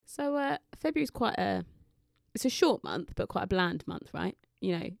So February's it's a short month, but quite a bland month, right?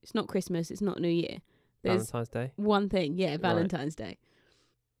 You know, it's not Christmas, it's not New Year. There's Valentine's Day. one thing, Valentine's Day.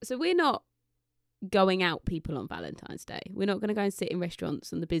 So we're not going out people on Valentine's Day. We're not going to go and sit in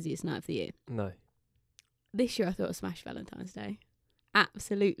restaurants on the busiest night of the year. No. This year I thought I smashed Valentine's Day.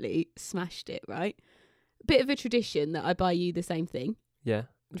 Absolutely smashed it, right? Bit of a tradition that I buy you the same thing. Yeah.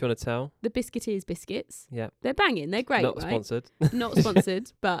 Do you want to tell? The Biscuiteers biscuits. Yeah. They're banging. They're great, Not right? sponsored. Not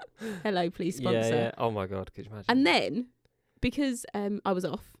sponsored, but hello, please sponsor. Yeah. Oh my God, could you imagine? And then, because I was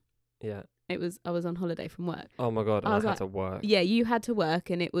off, yeah. I was on holiday from work. Oh my God, I I was had like, to work. Yeah, you had to work,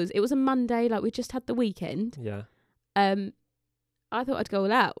 and it was a Monday, like we just had the weekend. Yeah. I thought I'd go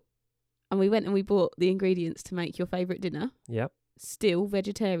all out, and we went and we bought the ingredients to make your favourite dinner. Yep. Still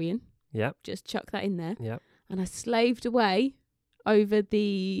vegetarian. Yep. Just chuck that in there. Yep. And I slaved away over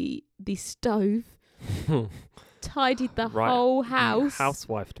the stove, tidied the Right. whole You house.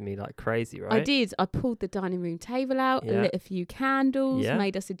 housewifed me like crazy, right? I did. I pulled the dining room table out, Yeah. lit a few candles, Yeah.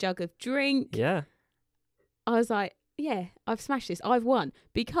 made us a jug of drink. Yeah. I was like, yeah, I've smashed this. I've won.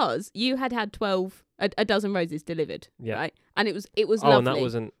 Because you had a dozen roses delivered, Yeah. right? And it was Oh, lovely. and that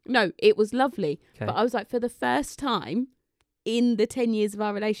wasn't... No, it was lovely. Okay. But I was like, for the first time in the 10 years of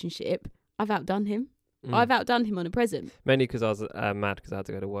our relationship, I've outdone him. I've outdone him on a present. Mainly because I was mad because I had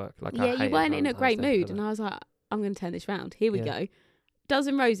to go to work. Like, I Yeah, you hated weren't in a Valentine's great Day mood. for And that. I was like, I'm going to turn this round. Here we Yeah. go.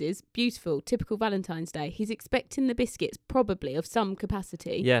 Dozen roses, beautiful, typical Valentine's Day. He's expecting the biscuits, probably of some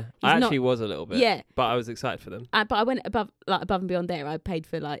capacity. Yeah, I He's actually was a little bit. Yeah, But I was excited for them. but I went above and beyond there. I paid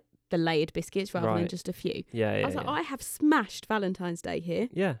for like the layered biscuits rather than Right. just a few. Yeah, yeah. I was like, yeah. I have smashed Valentine's Day here.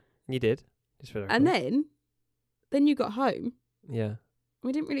 Yeah, you did. Just for the And record. then you got home. Yeah.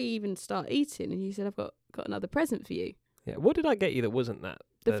 We didn't really even start eating, and you said, I've got another present for you. Yeah. What did I get you that wasn't that?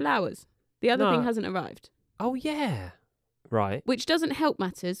 The flowers. The other No. thing hasn't arrived, Oh, yeah. Right. which doesn't help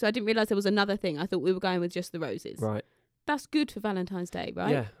matters. So I didn't realise there was another thing. I thought we were going with just the roses. Right. That's good for Valentine's Day,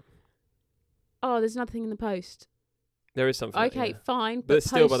 right? Yeah. Oh, there's nothing in the post. There is something. Okay, yeah. fine. But it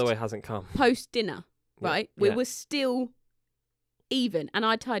still, by the way, hasn't come. Post dinner, Yeah, right? We yeah. were still even, and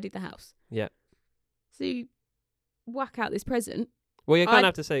I tidied the house. Yeah. So you whack out this present. Well, you kind of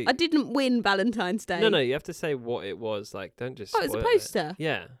have to say... I didn't win Valentine's Day. No, you have to say what it was. Like, don't just Oh, it's a spoil it. poster.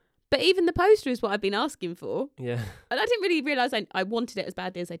 Yeah. But even the poster is what I've been asking for. Yeah. And I didn't really realise I wanted it as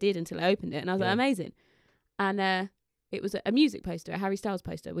badly as I did until I opened it. And I was Yeah. like, amazing. And it was a music poster, a Harry Styles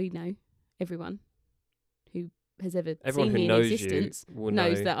poster. We know, everyone who has ever Everyone seen who me in knows existence you will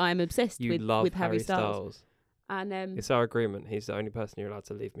knows know that I'm obsessed you with love Harry Styles. And It's our agreement. He's the only person you're allowed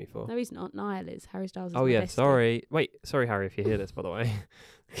to leave me for. no, he's not. Niall is. Harry Styles is Oh, my yeah. bestie. Sorry. Wait. Sorry, Harry, if you hear this, by the way.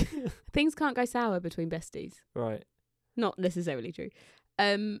 Things can't go sour between besties. Right. Not necessarily true.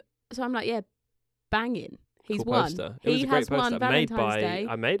 So I'm like, yeah, banging. He's Cool won. poster. It He was a great has won poster. Made Valentine's by... Day.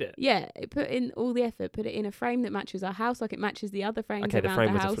 I made it. Yeah, it put in all the effort, put it in a frame that matches our house, like it matches the other frames Okay, the around frame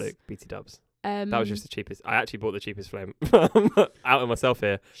the was house. a fluke. BT dubs. That That was just the cheapest. I actually bought the cheapest frame. Out of myself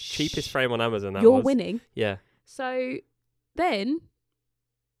here. Cheapest frame on Amazon. That You're was. winning. Yeah. So then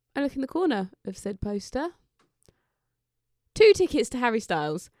I look in the corner of said poster. 2 tickets to Harry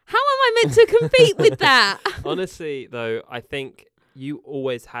Styles. How am I meant to compete with that? Honestly, though, I think you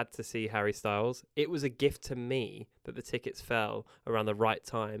always had to see Harry Styles. It was a gift to me that the tickets fell around the right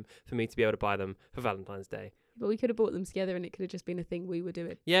time for me to be able to buy them for Valentine's Day. But we could have bought them together and it could have just been a thing we were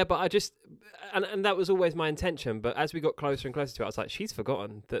doing. Yeah, but I just... And that was always my intention. But as we got closer and closer to it, I was like, she's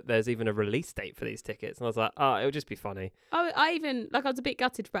forgotten that there's even a release date for these tickets. And I was like, it'll just be funny. I even, I was a bit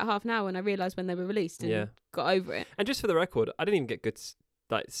gutted for about half an hour when I realised when they were released and Yeah. got over it. And just for the record, I didn't even get good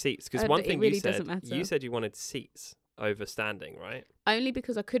seats. Because one but it thing really you said, doesn't matter. you said you wanted seats over standing, right? Only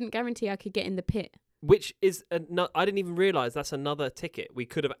because I couldn't guarantee I could get in the pit. Which is I didn't even realise that's another ticket we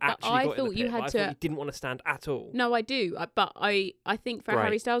could have actually I got in thought the you pit, had but I to- thought you didn't want to stand at all. No, I do. But I think for a Right.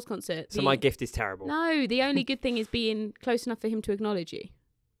 Harry Styles concert... So my gift is terrible. No, the only good thing is being close enough for him to acknowledge you.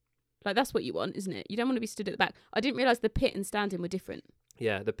 Like, that's what you want, isn't it? You don't want to be stood at the back. I didn't realise the pit and standing were different.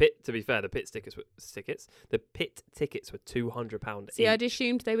 Yeah, the pit. To be fair, the pit tickets were £200 See, each. I'd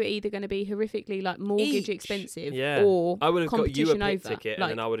assumed they were either going to be horrifically, like, mortgage Each. expensive Yeah. or I would have got you a competition pit over. ticket, Like,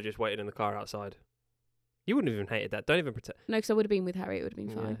 and then I would have just waited in the car outside. You wouldn't have even hated that. Don't even pretend. no, because I would have been with Harry. It would have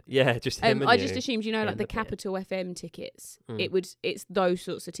been fine. Yeah, just him and I you. just assumed, you know, in like the the pit. Capital FM tickets. Mm. It's those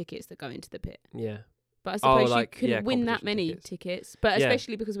sorts of tickets that go into the pit. Yeah. But I suppose like, you couldn't win that competition many tickets. tickets. But Yeah.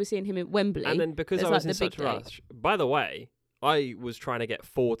 especially because we're seeing him at Wembley. And then because It's I like was in the such big a day. rush. By the way, I was trying to get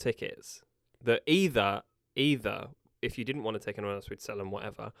 4 tickets that either if you didn't want to take anyone else, we'd sell them,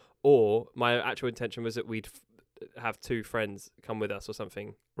 whatever. Or my actual intention was that we'd have 2 friends come with us or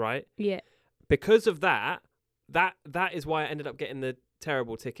something, right? Yeah. Because of that is why I ended up getting the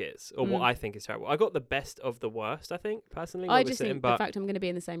terrible tickets, or what I think is terrible. I got the best of the worst, I think, personally. I just think the fact I'm going to be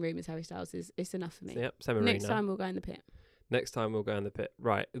in the same room as Harry Styles is enough for me. Yep, same arena. Next time we'll go in the pit. Next time we'll go in the pit.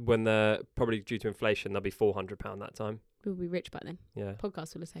 Right. When they're probably due to inflation, they'll be £400 that time. We'll be rich by then. Yeah.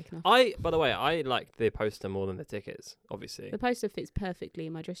 Podcast will have taken off. By the way, I like the poster more than the tickets, obviously. The poster fits perfectly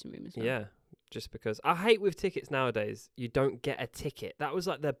in my dressing room as well. Yeah. Just because I hate with tickets nowadays, you don't get a ticket. That was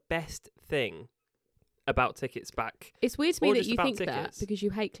like the best thing about tickets back. It's weird to me Or that just you about think that tickets. because you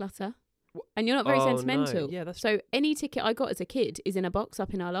hate clutter. And you're not very sentimental. No. Yeah, that's So any ticket I got as a kid is in a box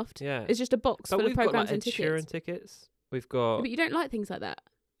up in our loft. yeah. It's just a box But full of we've got programs like and Ed Sheeran tickets. tickets. We've got But you don't like things like that.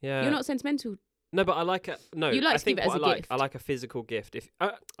 yeah. You're not sentimental. No, but I like a no. You like I to think give it what as a I like, gift. I like a physical gift. If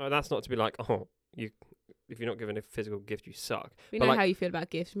that's not to be like, if you're not given a physical gift, you suck. We But know like- how you feel about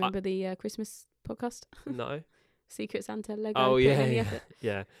gifts. Remember the Christmas podcast? No. Secret Santa Lego. Oh put in yeah, the yeah, effort.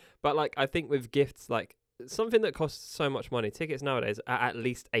 yeah. But like, I think with gifts, like something that costs so much money, tickets nowadays are at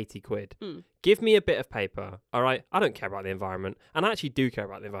least 80 quid. Mm. Give me a bit of paper, all right? I don't care about the environment, and I actually do care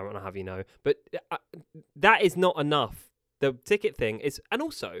about the environment. I'll have you know, but that is not enough. The ticket thing is, and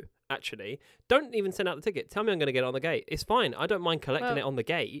also, actually, don't even send out the ticket. Tell me I'm going to get it on the gate. It's fine. I don't mind collecting it on the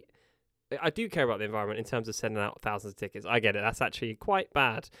gate. I do care about the environment in terms of sending out thousands of tickets. I get it. That's actually quite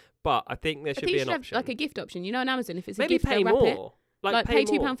bad. But I think there should be an option. Have like a gift option. You know, on Amazon, if it's a Maybe gift, pay they'll wrap more. it. Like pay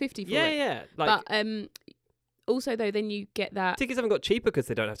more. £2.50 for yeah, it. yeah. Like, But also though, then you get that. tickets haven't got cheaper because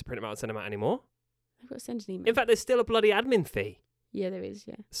they don't have to print them out and send them out anymore. I've got to send an email. In fact, there's still a bloody admin fee. Yeah, there is.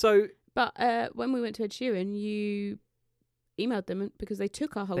 Yeah. So But when we went to Ed Sheeran, you emailed them because they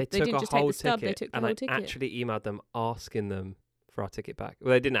took our whole. they didn't took a just take whole the stub. ticket, They took the and whole I ticket. actually emailed them asking them for our ticket back.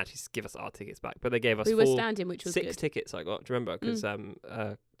 Well, they didn't actually give us our tickets back, but they gave us we were standing, which was 6 good. tickets. I got. Do you remember? Because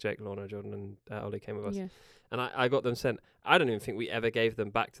Jake, Lorna, Jordan, and Ollie came with us, Yeah. and I got them sent. I don't even think we ever gave them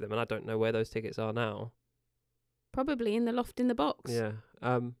back to them, and I don't know where those tickets are now. Probably in the loft in the box. Yeah.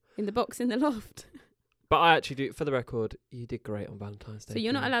 In the box in the loft. But I actually do. For the record, you did great on Valentine's Day. So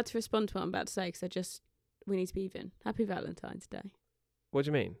you're not Kieran. allowed to respond to what I'm about to say because we need to be even. Happy Valentine's Day. What do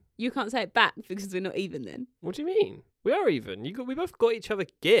you mean? You can't say it back because we're not even then. What do you mean? We are even. We both got each other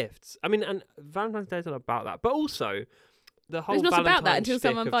gifts. I mean, and Valentine's Day is not about that. But also, the whole It's not Valentine's about that until shtick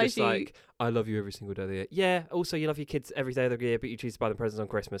someone of buys just you- like, I love you every single day of the year. Yeah. Also, you love your kids every day of the year, but you choose to buy them presents on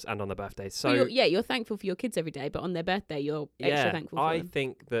Christmas and on their birthdays. So Well, you're thankful for your kids every day, but on their birthday, you're extra thankful for I them.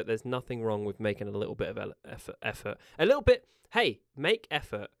 think that there's nothing wrong with making a little bit of effort. A little bit. Hey, make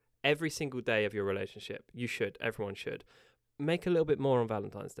effort every single day of your relationship. You should. Everyone should. Make a little bit more on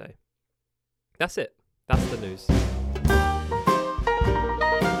Valentine's Day. That's it. That's the news.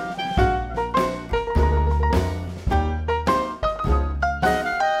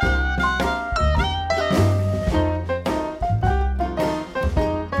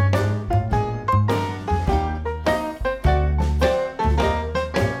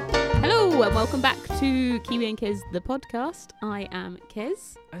 Hello and welcome back to Kiwi and Kez, the podcast. I am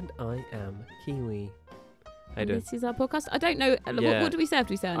Kez. And I am Kiwi. How you And doing? this is our podcast. I don't know. Yeah. What do we say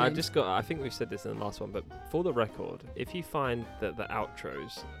after we say our names? I think we've said this in the last one, but for the record, if you find that the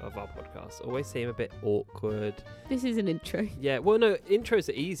outros of our podcast always seem a bit awkward. This is an intro. Yeah, well, no, intros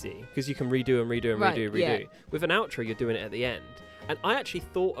are easy because you can redo and redo and Right, redo. yeah. With an outro, you're doing it at the end. And I actually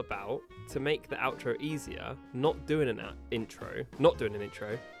thought about, to make the outro easier, not doing an intro,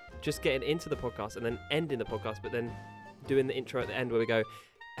 just getting into the podcast and then ending the podcast, but then doing the intro at the end where we go,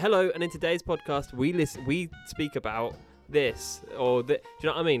 hello, and in today's podcast, we speak about this or that. Do you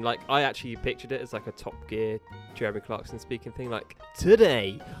know what I mean? Like, I actually pictured it as like a Top Gear Jeremy Clarkson speaking thing, like,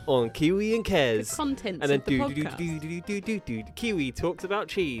 today on Kiwi and The Kez. contents And then of the podcast. do Kiwi talks about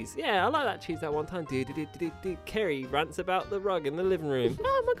cheese. Yeah, I like that cheese that one time. Kerry rants about the rug in the living room.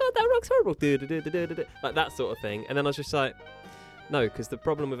 Oh my god, that rug's horrible. Like that sort of thing. And then I was just like, no, because the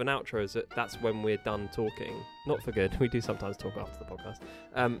problem with an outro is that that's when we're done talking. Not for good. We do sometimes talk after the podcast.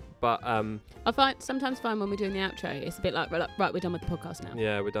 I sometimes find when we're doing the outro, it's a bit like, right, we're done with the podcast now.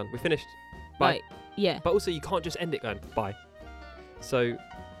 Yeah, we're done. We finished. Bye. Like, yeah. But also, you can't just end it going bye. So,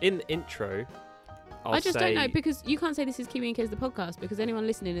 in the intro, I just don't know, because you can't say this is Kiwi and Kez the podcast because anyone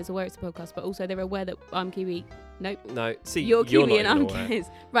listening is aware it's a podcast, but also they're aware that I'm Kiwi. Nope. No, see, You're Kiwi and not I'm even aware. Kez.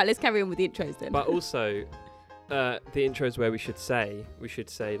 Right, let's carry on with the intros then. But also, the intro is where we should say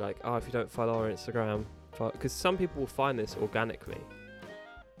like, oh, if you don't follow our Instagram, because some people will find this organically.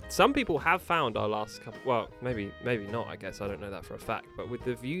 Some people have found our last couple. Well, maybe not. I guess I don't know that for a fact. But with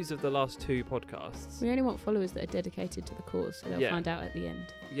the views of the last 2 podcasts, we only want followers that are dedicated to the cause, so they'll Yeah. find out at the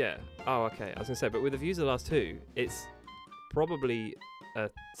end. yeah. Oh, okay. I was gonna say, but with the views of the last 2, it's probably a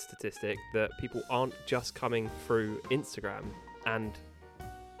statistic that people aren't just coming through Instagram, and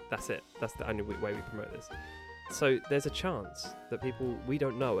that's it. That's the only way we promote this. So there's a chance that people we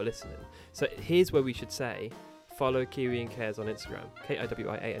don't know are listening. So here's where we should say, follow Kiwi and Cares on Instagram.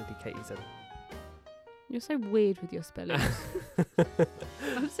 KIWIANDKEZ. You're so weird with your spellings.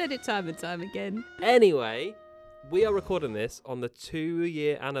 I've said it time and time again. Anyway, we are recording this on the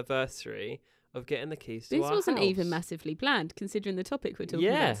 2-year anniversary of getting the keys to This our wasn't house. even massively planned, considering the topic we're talking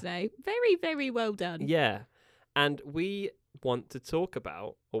Yeah. about today. Very, very well done. Yeah. And we want to talk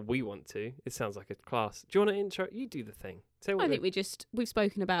about, or we want to, it sounds like a class. Do you want to intro? You do the thing. Say what I think we've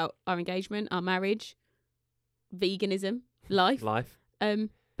spoken about our engagement, our marriage, veganism, life.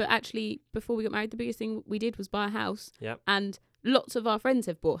 But actually, before we got married, the biggest thing we did was buy a house. Yep. And lots of our friends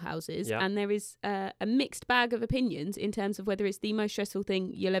have bought houses. Yep. And there is a mixed bag of opinions in terms of whether it's the most stressful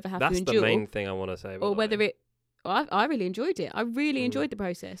thing you'll ever have That's to endure. the main thing I want to say. Or whether it... I really enjoyed it. I really enjoyed the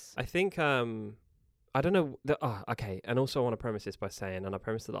process. I think, I don't know. Okay. And also I want to premise this by saying, and I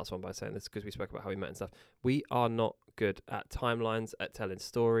premised the last one by saying this because we spoke about how we met and stuff. We are not good at timelines, at telling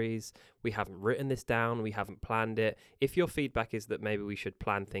stories. We haven't written this down. We haven't planned it. If your feedback is that maybe we should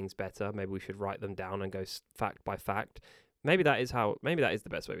plan things better, maybe we should write them down and go fact by fact. Maybe that is the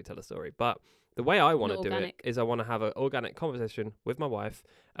best way we tell a story. But the way I want to do it is I want to have an organic conversation with my wife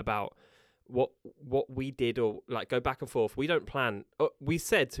about what we did, or like go back and forth. We don't plan. We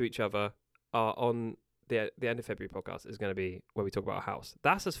said to each other on the end of February podcast is going to be where we talk about a house.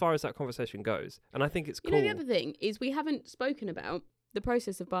 That's as far as that conversation goes. And I think it's cool. You know, the other thing is we haven't spoken about the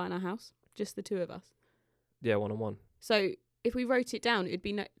process of buying our house, just the two of us. Yeah, one-on-one. So if we wrote it down, it'd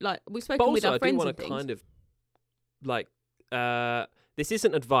be we've spoken But also, with our I do friends want and to things. kind of like this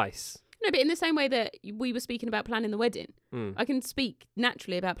isn't advice. No, but in the same way that we were speaking about planning the wedding, Mm. I can speak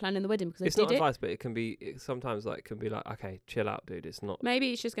naturally about planning the wedding because It's I not did it. advice, but it can be sometimes like okay, chill out, dude. It's not.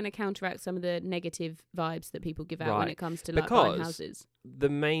 Maybe it's just going to counteract some of the negative vibes that people give out when Right. it comes to like buying Because houses. The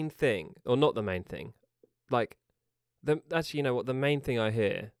main thing, or not the main thing, like actually, you know what? The main thing I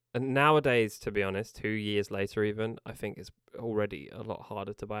hear, and nowadays, to be honest, 2 years later, even I think it's already a lot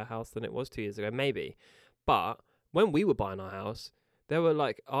harder to buy a house than it was 2 years ago, maybe. But when we were buying our house, there were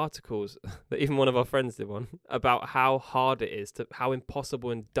like articles that even one of our friends did one about how hard it is how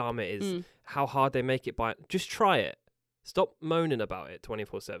impossible and dumb it is, how hard they make it by. Just try it. Stop moaning about it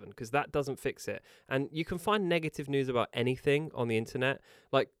 24/7 because that doesn't fix it. And you can find negative news about anything on the internet.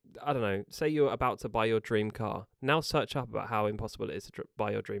 Like, I don't know, say you're about to buy your dream car. Now search up about how impossible it is to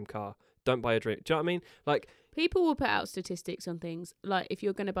buy your dream car. Don't buy your dream. Do you know what I mean? Like, People will put out statistics on things like if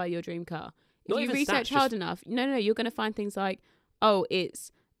you're going to buy your dream car. If Not you even research stats, hard enough, no, you're going to find things like, oh,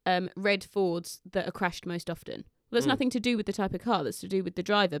 it's red Fords that are crashed most often. Well, that's nothing to do with the type of car. That's to do with the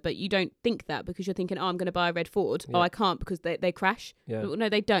driver. But you don't think that because you're thinking, oh, I'm going to buy a red Ford. Yeah. Oh, I can't because they crash. yeah. Well, no,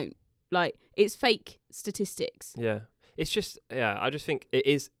 they don't. Like, it's fake statistics. Yeah. It's just, I just think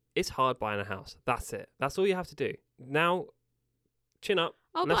it's hard buying a house. That's it. That's all you have to do. Now, chin up.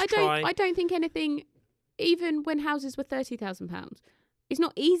 Oh, but Let's I don't think anything, even when houses were £30,000, it's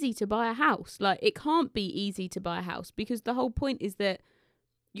not easy to buy a house. Like, it can't be easy to buy a house because the whole point is that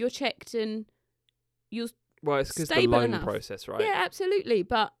you're checked and you're Well, it's because the stable loan enough. process, right? Yeah, absolutely.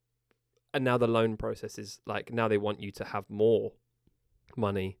 But And now the loan process is like, now they want you to have more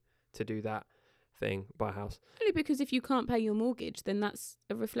money to do that thing, buy a house. only because if you can't pay your mortgage, then that's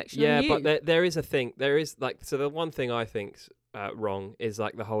a reflection Yeah, on you. but there is a thing. There is like, so the one thing I think's wrong is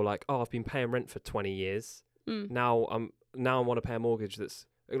like the whole like, oh, I've been paying rent for 20 years. Now I want to pay a mortgage that's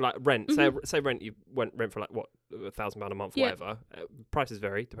like rent. Say rent, you went rent for like what, £1,000 a month, Yeah. whatever. Prices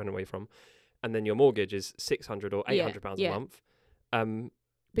vary depending on where you're from, and then your mortgage is £600 or £800 a month. but you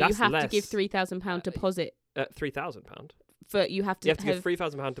that's have to less, give £3,000 deposit £3,000. for you have to You have to give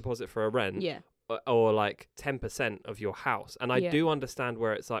 £3,000 deposit for a rent. yeah. Or like 10% of your house. And I Yeah. do understand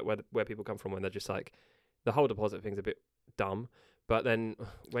where it's like where people come from when they're just like, the whole deposit thing's a bit dumb. But then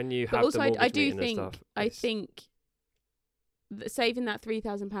when you But have also, the mortgage I do meeting think and stuff, I it's- think that saving that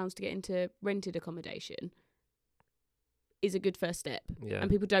 £3,000 to get into rented accommodation is a good first step. yeah. And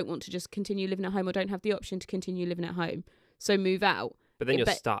people don't want to just continue living at home or don't have the option to continue living at home, so move out. But then you're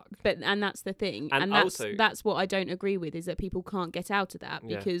but- stuck. And that's the thing, And that's also- that's what I don't agree with, is that people can't get out of that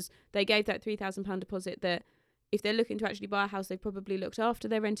Yeah. because they gave that £3,000 deposit that if they're looking to actually buy a house, they've probably looked after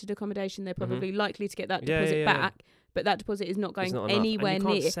their rented accommodation. They're probably likely to get that Yeah, deposit yeah, yeah. back, but that deposit is not It's going not enough. anywhere and you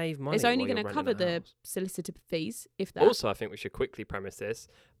near. can't save money. It's only while going to you're cover renting a the house. solicitor fees, if that. Also, I think we should quickly premise this.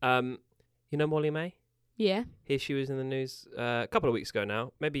 You know Molly May? Yeah, Here she was in the news a couple of weeks ago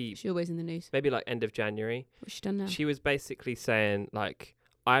now. Maybe she's always in the news. like end of January. What's she done now? She was basically saying like,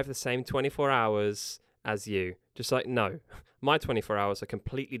 I have the same 24 hours as you. Just like, no, my 24 hours are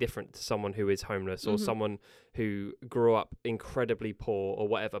completely different to someone who is homeless or someone who grew up incredibly poor or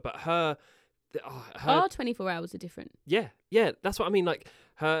whatever. But her Our 24 hours are different. Yeah, that's what I mean. Like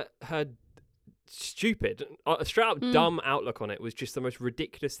her stupid, straight up dumb outlook on it was just the most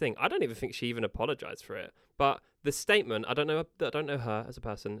ridiculous thing. I don't even think she even apologized for it. But the statement, I don't know her as a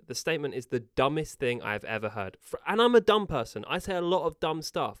person. The statement is the dumbest thing I've ever heard. And I'm a dumb person. I say a lot of dumb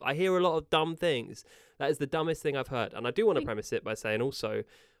stuff. I hear a lot of dumb things. That is the dumbest thing I've heard. And I do want to premise it by saying also,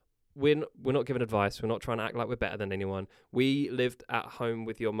 we're not giving advice. We're not trying to act like we're better than anyone. We lived at home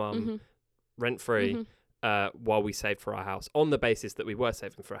with your mum, rent-free. While we saved for our house, on the basis that we were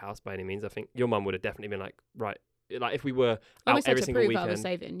saving for a house by any means. I think your mum would have definitely been like, right, like if we were out every single weekend, I was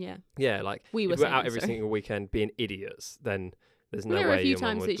saving, like we were if we were out every single weekend being idiots, then there's no way. There were a few your mum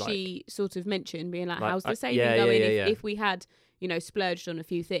times would, that she sort of mentioned being like, like, how's the saving going? If we had, splurged on a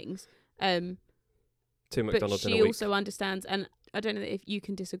few things, to McDonald's but in a she week. also understands, and I don't know if you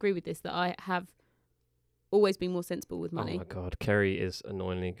can disagree with this, that I have always been more sensible with money. Oh my god, Kerry is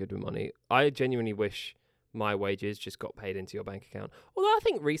annoyingly good with money. I genuinely wish my wages just got paid into your bank account. Although I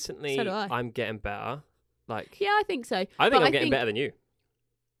think recently So do I. I'm getting better. Like, Yeah, I think so. I think I'm getting better than you.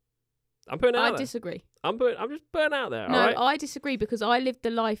 I'm putting it out I there. disagree. I'm just putting it out there. No, all right? I disagree because I lived the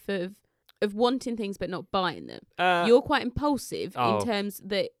life of wanting things but not buying them. You're You're quite impulsive in terms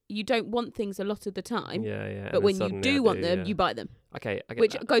that you don't want things a lot of the time. Yeah. But when you do want them, you buy them. Okay, I get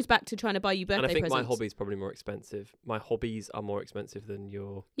Which that. goes back to trying to buy you birthday And I think presents. my hobby's probably more expensive. My hobbies are more expensive than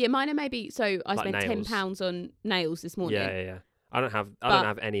your. Yeah, mine are maybe. So I Like spent nails. £10 on nails this morning. Yeah. I don't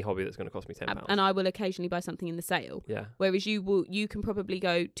have any hobby that's going to cost me £10. And I will occasionally buy something in the sale. Yeah. Whereas you can probably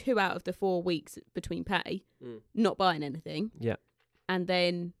go 2 out of the 4 weeks between pay not buying anything. Yeah. And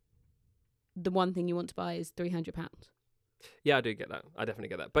then the one thing you want to buy is £300. Yeah, I do get that. I definitely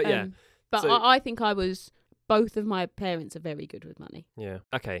get that. But yeah. But so- I think both of my parents are very good with money. Yeah.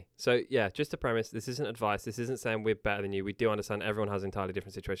 Okay. So yeah, just a premise. This isn't advice. This isn't saying we're better than you. We do understand everyone has entirely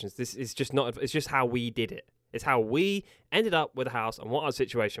different situations. This is just not. It's just how we did it. It's how we ended up with a house and what our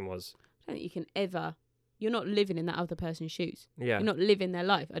situation was. I don't think you can ever. You're not living in that other person's shoes. Yeah. You're not living their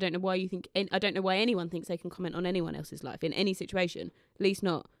life. I don't know why you think. I don't know why anyone thinks they can comment on anyone else's life in any situation. At least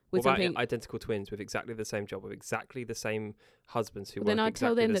not with what about something. identical twins with exactly the same job, with exactly the same husbands who work Then I'd exactly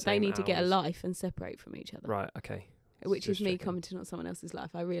tell them the that they same need to get a hours. life and separate from each other. Right. Okay. Which is Just me checking. commenting on someone else's life.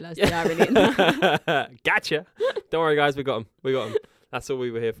 I realise the irony in that. Gotcha. Don't worry, guys. We got them. That's all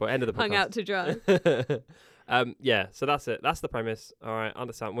we were here for. End of the podcast. Hung out to dry. Yeah, so that's it. That's the premise. All right,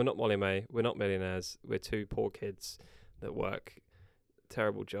 understand. We're not Molly May. We're not millionaires. We're two poor kids that work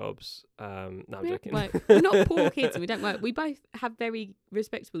terrible jobs. No, I'm joking. We're not poor kids and we don't work. We both have very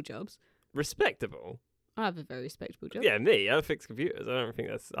respectable jobs. Respectable? I have a very respectable job. Yeah, me. I fix computers. I don't think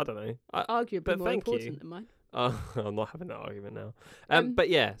that's... I don't know. Arguably but more thank you. important than mine. I'm not having that argument now. Um, But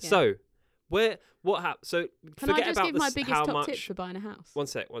yeah, yeah. so... What happened? So Can forget I just about give my this, biggest how top much... tip for buying a house? One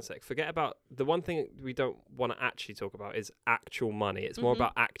sec. Forget about the one thing we don't want to actually talk about is actual money. It's more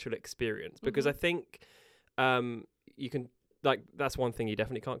about actual experience because I think you can like that's one thing you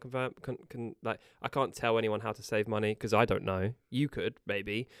definitely can't confirm. Can like I can't tell anyone how to save money because I don't know. You could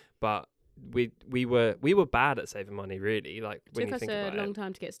maybe, but we were bad at saving money really. Like when Took you us think a about long it,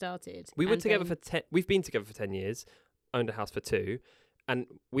 time to get started. we were and together then for 10. We've been together for 10 years. Owned a house for 2. And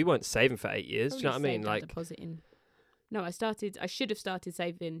we weren't saving for 8 years. Do you know what I probably mean? saved our Like, deposit in. No, I should have started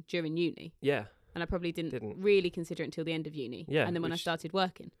saving during uni, yeah, and I probably didn't Didn't. really consider it until the end of uni. Yeah, and then when I which- started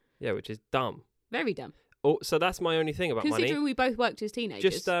working, which is dumb. very dumb. Oh, so that's my only thing about Considering money. we both worked as teenagers.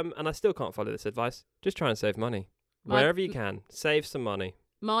 Just and I still can't follow this advice. Just try and save money My- wherever you can. Save some money.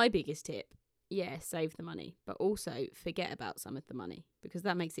 My biggest tip, save the money, but also forget about some of the money because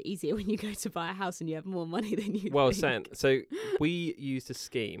that makes it easier when you go to buy a house and you have more money than you Well think. said. So we used a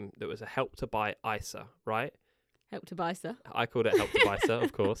scheme that was a help to buy ISA, right? Help to buy, sir. I called it help to buy ISA,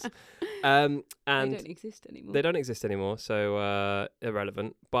 of course. And They don't exist anymore. they don't exist anymore, so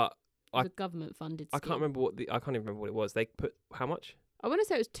irrelevant. But It was a government funded I can't remember I can't even remember what it was. They put how much? I want to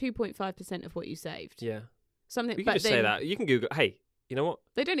say it was 2.5% of what you saved. Yeah. Something. You but can just then say that. You can Google. Hey, you know what?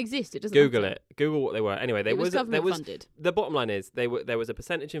 They don't exist. It doesn't Google matter. it. Google what they were. Anyway, there It was was there government was funded. the bottom line is there was a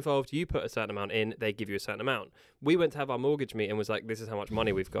percentage involved. You put a certain amount in, they give you a certain amount. We went to have our mortgage meeting, was like, this is how much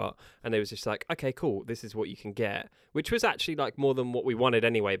money we've got, and they was just like, okay, cool, this is what you can get, which was actually like more than what we wanted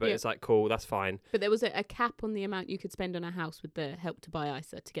anyway. But Yeah. it's like, cool, that's fine. But there was a cap on the amount you could spend on a house with the help to buy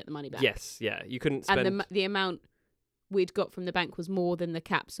ISA to get the money back. Yes, yeah, you couldn't spend. And the amount we'd got from the bank was more than the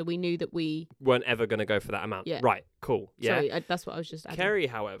cap, so we knew that we. weren't ever going to go for that amount. Yeah. Right, cool. Yeah. Sorry, that's what I was just adding. Kerry,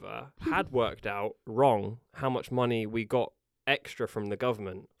 however, had worked out wrong how much money we got extra from the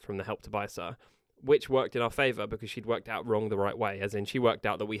government from the help to buy ISA, which worked in our favour because she'd worked out wrong the right way. As in, she worked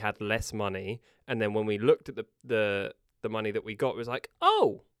out that we had less money, and then when we looked at the money that we got, it was like,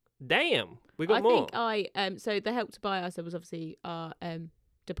 oh, Damn, we got I more. think so the Help to Buy ISA was obviously our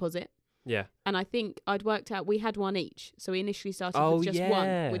deposit. Yeah. And I think I'd worked out we had one each. So we initially started with just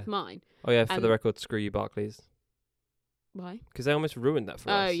one with mine. Oh yeah, for the record, screw you, Barclays. Why? Because they almost ruined that for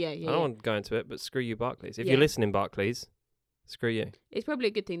us. Oh, yeah. I don't want to go into it, but screw you, Barclays. If Yeah. you're listening, Barclays, screw you. It's probably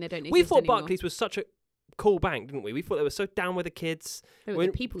a good thing they don't exist We thought anymore. Barclays was such a cool bank, didn't we? We thought they were so down with the kids. They were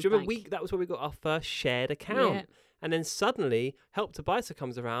the people's do you remember bank. that was where we got our first shared account. Yeah. And then suddenly, Help to Buy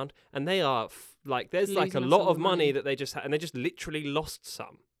comes around, and they are there's like a Losing us lot all of the money money. that they just had, and they just literally lost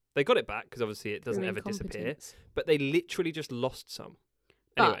some. They got it back because obviously it doesn't Through ever disappear, incompetence. but they literally just lost some.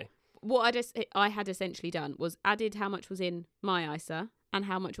 But Anyway, what I had essentially done was added how much was in my ISA and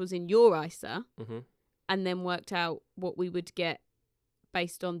how much was in your ISA, and then worked out what we would get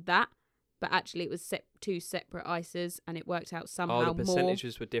based on that. But actually, it was two separate ISAs, and it worked out somehow the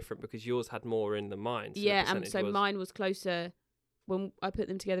percentages were different because yours had more in than mine. So yeah, and so mine was closer. When I put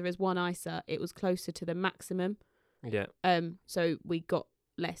them together as one ISA, it was closer to the maximum. Yeah. So we got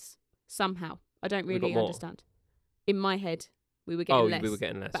less somehow. I don't We got really more. understand. In my head, we were getting less. we were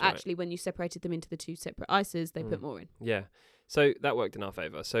getting less. But right. actually, when you separated them into the two separate ISAs, they put more in. Yeah. So that worked in our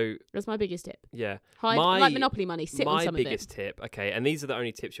favour. So That's my biggest tip. yeah. Hide, like Monopoly money, sit on My some of it. biggest tip, okay, and these are the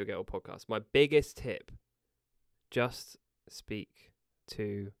only tips you'll get on podcast. My biggest tip: just speak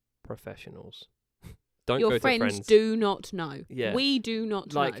to professionals. Don't Your go friends, to friends. do not know. Yeah. We do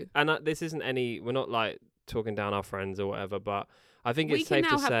not know. And this isn't we're not like talking down our friends or whatever, but I think We it's can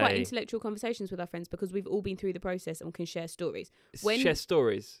safe now to have say quite intellectual conversations with our friends because we've all been through the process and can share stories. when- share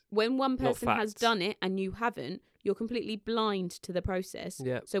stories. When one Not person has facts. done it and you haven't, you're completely blind to the process.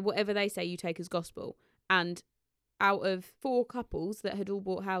 Yeah. So whatever they say, you take as gospel. And out of 4 couples that had all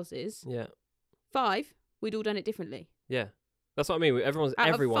bought houses, Yeah. 5, we'd all done it differently. Yeah. That's what I mean. Everyone's Out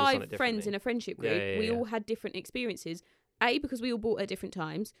done of it 5 differently. friends in a friendship group, Yeah, yeah, we yeah. all had different experiences. A, because we all bought at different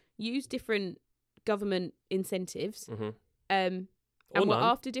times, used different government incentives, Mhm. and Or were none.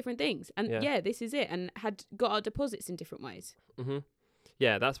 after different things. And Yeah. yeah, this is it. And had got our deposits in different ways. Mhm.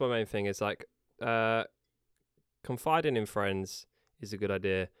 Yeah, that's my main thing. Is like confiding in friends is a good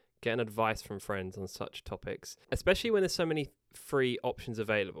idea. Getting advice from friends on such topics, especially when there's so many free options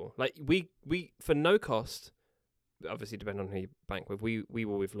available. Like we for no cost, obviously depending on who you bank with. We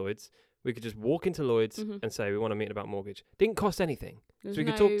were with Lloyds. We could just walk into Lloyds and say we want to meet about mortgage. Didn't cost anything. There's So we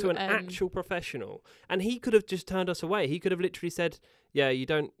could talk to an actual professional, and he could have just turned us away. He could have literally said, "Yeah, you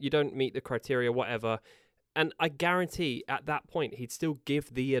don't meet the criteria, whatever." And I guarantee at that point he'd still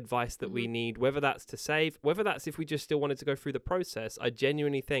give the advice that we need, whether that's to save, whether that's if we just still wanted to go through the process. I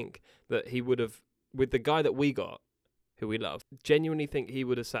genuinely think that he would have, with the guy that we got, who we love, genuinely think he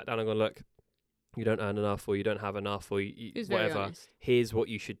would have sat down and gone, "Look, you don't earn enough, or you don't have enough, or He was very whatever. honest. Here's what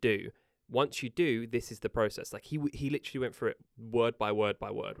you should do. Once you do, this is the process." Like he literally went through it word by word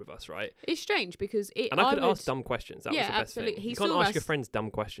by word with us, right? It's strange because And I could ask dumb questions. That was Yeah, the best absolutely. thing. He You can't saw ask your us- friends dumb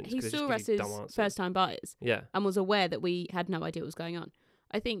questions. He 'cause it just saw gives us you as dumb answers. first-time buyers Yeah. and was aware that we had no idea what was going on.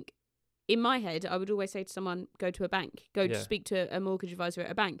 I think in my head, I would always say to someone, go to a bank, go to Yeah. speak to a mortgage advisor at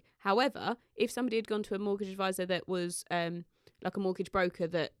a bank. However, if somebody had gone to a mortgage advisor that was like a mortgage broker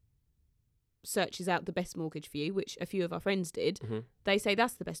that searches out the best mortgage for you, which a few of our friends did, they say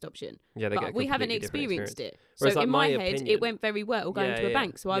that's the best option. Yeah, they get a But we haven't completely different experienced experience. it. So Whereas, like, in my my head, opinion- it went very well going Yeah, to a yeah,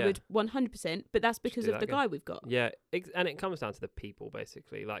 bank. So I yeah. would 100%, but that's because do of that the again. guy we've got. Yeah, and it comes down to the people,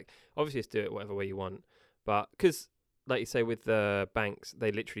 basically. Like, obviously, just do it whatever way you want. But, because, like you say, with the banks,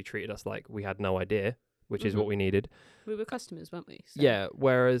 they literally treated us like we had no idea, which is what we needed. We were customers, weren't we? So- Yeah,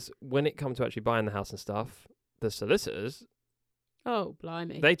 whereas when it comes to actually buying the house and stuff, the solicitors, Oh,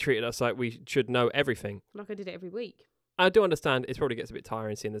 blimey. they treated us like we should know everything. Like I did it every week. I do understand it probably gets a bit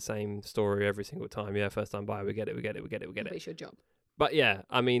tiring seeing the same story every single time. Yeah, first time buyer, we get it. But it's your job. But yeah,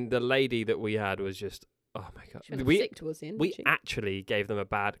 I mean, the lady that we had was just, oh my God. She went We sick towards the end, we didn't she? actually gave them a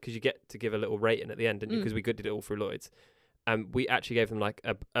bad, because you get to give a little rating at the end, didn't you? Because we did it all through Lloyds. We actually gave them like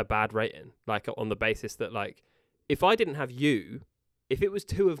a bad rating, like on the basis that like, if I didn't have you, if it was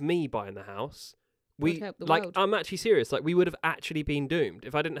 2 of me buying the house, Would help the like, world. I'm actually serious. Like, we would have actually been doomed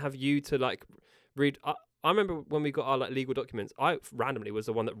if I didn't have you to like read. I remember when we got our like legal documents, I randomly was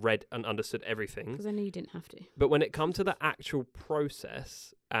the one that read and understood everything. Because I knew you didn't have to. But when it come to the actual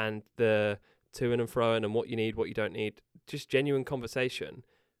process and the to and fro and what you need, what you don't need, just genuine conversation.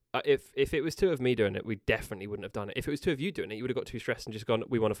 If it was 2 of me doing it, we definitely wouldn't have done it. If it was 2 of you doing it, you would have got too stressed and just gone,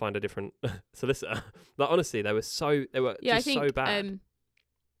 we want to find a different solicitor. Like, honestly, they were just I think, so bad.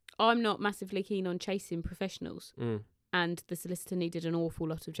 I'm not massively keen on chasing professionals. And the solicitor needed an awful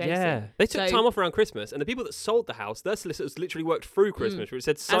lot of chasing. Yeah, they took So- time off around Christmas, and the people that sold the house, their solicitors literally worked through Christmas, which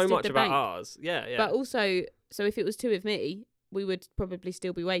said so As did much the about bank. ours. Yeah, yeah. But also, so if it was 2 of me, we would probably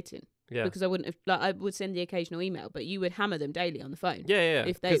still be waiting. Yeah. Because I wouldn't have, like, I would send the occasional email, but you would hammer them daily on the phone. Yeah.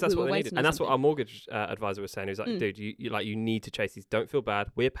 If Because that's we what were they waiting needed. on And that's what something. our mortgage advisor was saying. He was like, dude, you need to chase these. Don't feel bad.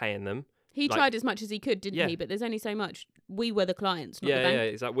 We're paying them. He like- tried as much as he could, didn't Yeah. he? But there's only so much. We were the clients, not the Yeah.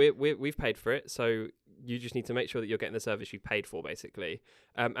 bank. It's like we've paid for it. So you just need to make sure that you're getting the service you paid for, basically.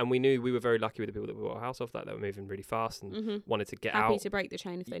 And we knew we were very lucky with the people that we bought our house off, that they were moving really fast and wanted to get Happy out. to break the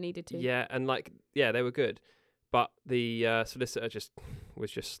chain if they needed to. Yeah, and they were good, but the solicitor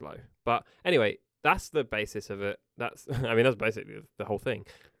was just slow. But anyway, that's the basis of it. That's that's basically the whole thing.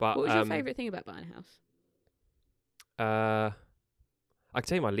 But What was your favourite thing about buying a house? I can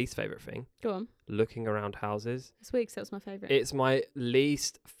tell you my least favourite thing. Go on. Looking around houses. It's weird 'cause that was my favourite. It's my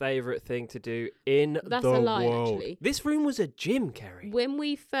least favourite thing to do in That's the a lie, world. actually. This room was a gym, Kerry. When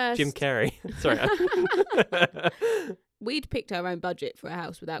we first... Jim Carrey. Sorry. We'd picked our own budget for a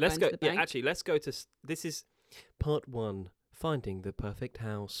house without Let's going go. to the bank. Yeah, actually, let's go to. This is part 1. Finding the perfect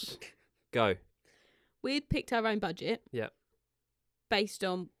house. Go. We'd picked our own budget. Yeah. Based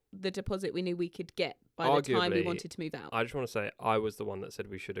on the deposit we knew we could get by the time we Arguably, wanted to move out. I just want to say I was the one that said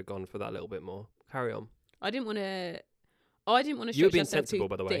we should have gone for that little bit more. Carry on. I didn't want to You were stretch being ourselves sensible, too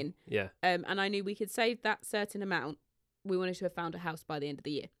by the way. thin. Yeah. And I knew we could save that certain amount. We wanted to have found a house by the end of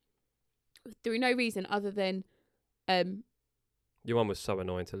the year. Through no reason other than Your one was so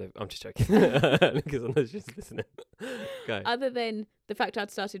annoying to live. I'm just joking. Because I'm just listening. Go. other than the fact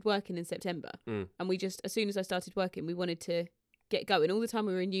I'd started working in September. Mm. And we just, as soon as I started working, we wanted to get going. All the time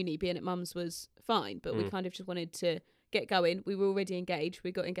we were in uni, being at mum's was fine, but we kind of just wanted to get going. We were already engaged.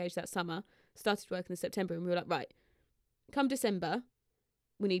 We got engaged that summer, started working in September, and we were like, right, come December,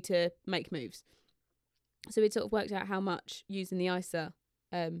 we need to make moves. So we'd sort of worked out how much using the ISA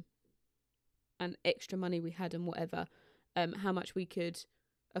and extra money we had and whatever, how much we could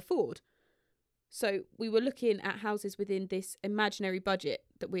afford. So we were looking at houses within this imaginary budget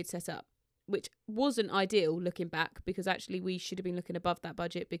that we'd set up, which wasn't ideal looking back, because actually we should have been looking above that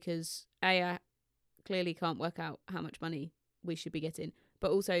budget, because I clearly can't work out how much money we should be getting.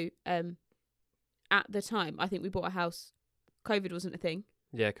 But also, at the time, I think we bought a house, COVID wasn't a thing.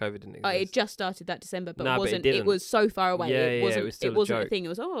 Yeah, COVID didn't exist. It just started that December, but No, but it wasn't. didn't. It was so far away. Yeah, it yeah, wasn't. it was still a wasn't a joke. thing. It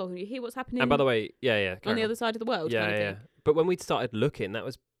was, oh, you hear what's happening And by the way, on carry the other side of the world. Yeah, kind of yeah. thing. But when we'd started looking, that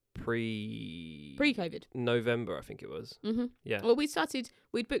was pre-COVID, November, I think it was. Mm-hmm. Yeah, Well,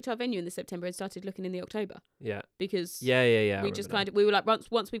 we'd booked our venue in the September and started looking in the October, yeah, because yeah. I we just remember kind of, we were like,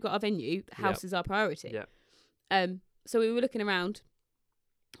 once we've got our venue, the house is our priority. Yeah. So we were looking around.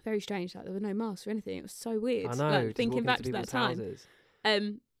 Very strange, like there were no masks or anything. It was so weird. I know. Like, just thinking walking back to to that people's time. houses.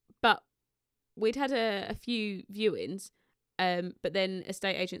 But we'd had a few viewings. But then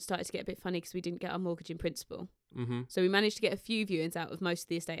estate agents started to get a bit funny because we didn't get our mortgage in principle. Mm-hmm. So we managed to get a few viewings out of most of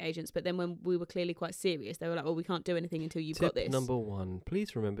the estate agents. But then when we were clearly quite serious, they were like, well, we can't do anything until you've got Tip this. number 1,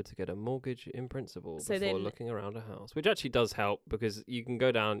 please remember to get a mortgage in principle So before then- looking around a house, which actually does help, because you can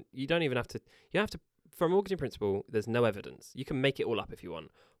go down, you have to, for a mortgage in principle, there's no evidence. You can make it all up if you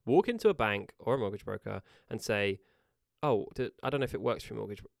want. Walk into a bank or a mortgage broker and say, oh, I don't know if it works for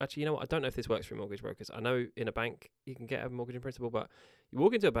mortgage. Actually, you know what? I don't know if this works for mortgage brokers. I know in a bank you can get a mortgage in principle, but you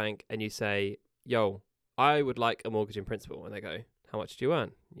walk into a bank and you say, yo, I would like a mortgage in principle. And they go, how much do you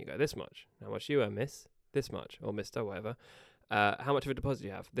earn? You go, this much. How much do you earn, miss? This much. Or mister, whatever. How much of a deposit do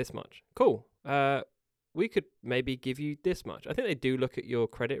you have? This much. Cool. We could maybe give you this much. I think they do look at your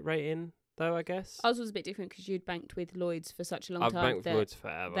credit rating, though, I guess. Ours was a bit different because you'd banked with Lloyds for such a long I've time banked with that Lloyds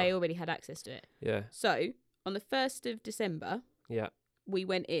forever. they already had access to it. Yeah. So on the 1st of December, Yeah. we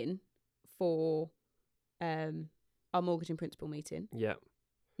went in for our mortgage in principle meeting. Yeah.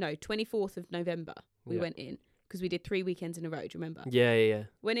 No, 24th of November we Yeah. went in, because we did 3 weekends in a row, do you remember? Yeah.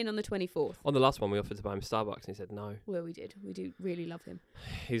 Went in on the 24th. On the last one, we offered to buy him Starbucks and he said no. Well, we did. We do really love him.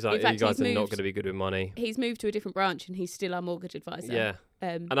 He's like, In fact, you guys he's are not moved- going to be good with money. He's moved to a different branch and he's still our mortgage advisor. Yeah.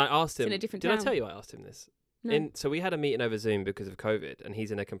 And I asked it's him, in a different did I town. tell you I asked him this? No. So we had a meeting over Zoom because of COVID, and he's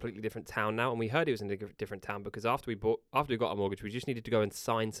in a completely different town now. And we heard he was in a different town because after we got our mortgage, we just needed to go and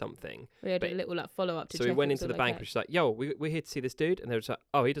sign something. We had but- a little follow up to So check we went it was into the all bank okay. and she's like, yo, we're here to see this dude. And they were just like,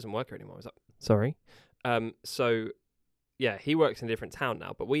 oh, he doesn't work here anymore. I was like, sorry. So yeah, he works in a different town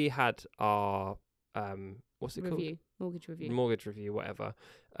now, but we had our, what's it Review. Mortgage review. called? Mortgage review, whatever.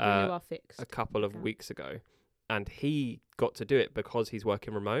 Renew our fixed. A couple of account. weeks ago. And he got to do it because he's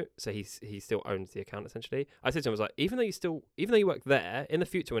working remote. So he still owns the account essentially. I said to him, I was like, even though you work there in the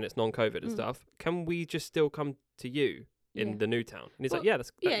future when it's non-COVID and stuff, can we just still come to you in Yeah. the new town? And he's Well, like,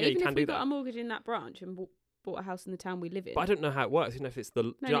 yeah, you even can if do we that. got a mortgage in that branch and bought a house in the town we live in. But I don't know how it works. You know, if it's the,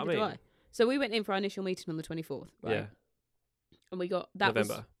 do you know what I neither mean? do I. So we went in for our initial meeting on the 24th, right? Yeah. And we got, that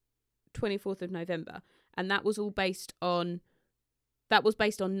November. was 24th of November. And that was all based on that was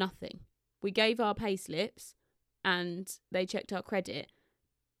based on nothing. We gave our pay slips and they checked our credit,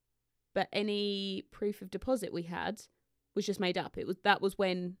 but any proof of deposit we had was just made up. That was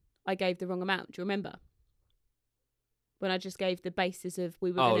when I gave the wrong amount. Do you remember? When I just gave the basis of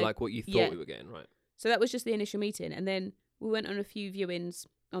we were like what you thought we were getting, right? So that was just the initial meeting, and then we went on a few viewings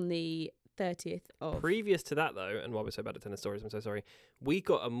on the 30th of... Previous to that, though, and while we're so bad at telling stories, I'm so sorry, we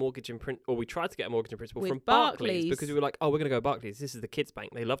got a mortgage in or we tried to get a mortgage in principle from Barclays because we were like, oh, we're going to go Barclays. This is the kids'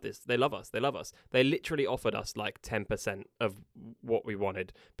 bank. They love this. They love us. They love us. They literally offered us like 10% of what we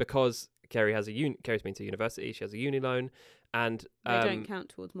wanted because Kerry has Kerry's been to university. She has a uni loan. And they don't count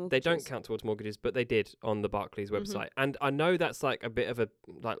towards mortgages. They don't count towards mortgages, but they did on the Barclays website. And I know that's like a bit of a,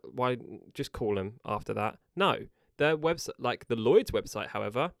 like, why just call them after that? No. Their website, like the Lloyd's website,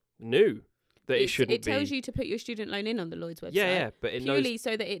 however, knew that it shouldn't be. It tells you to put your student loan in on the Lloyd's website. Yeah, but it purely knows...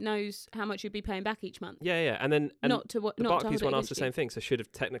 so that it knows how much you'd be paying back each month. Yeah. And then the Barclays one asked the you. same thing, so should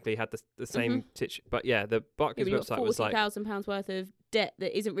have technically had the same... But yeah, the Barclays website was like... £40,000 worth of debt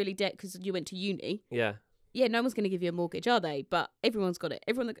that isn't really debt because you went to uni. Yeah. Yeah, no one's going to give you a mortgage, are they? But everyone's got it.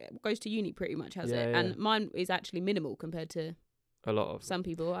 Everyone that goes to uni pretty much has it. Yeah. And mine is actually minimal compared to a lot of some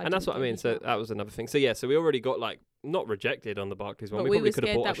people. And that's what I mean. So that was another thing. So yeah, so we already got like not rejected on the Barclays one. But We probably could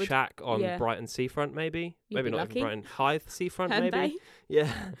have bought a shack on yeah. Brighton seafront, maybe. You'd maybe be not lucky. even Brighton Hythe seafront, Can maybe. they?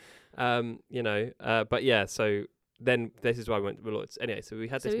 Yeah. You know. But yeah. So then this is why we went to Lloyd's. Anyway, so we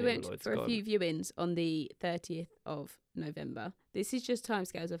had this. So we meeting with went Lloyd's. for a few viewings on the 30th of November. This is just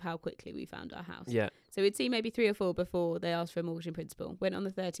timescales of how quickly we found our house. Yeah. So we'd see maybe 3 or 4 before they asked for a mortgage in principle. Went on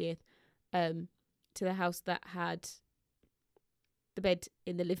the 30th to the house that had the bed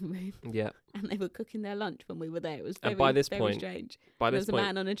in the living room. Yeah. And they were cooking their lunch when we were there. It was very, and by this very point, strange. By there this was point, a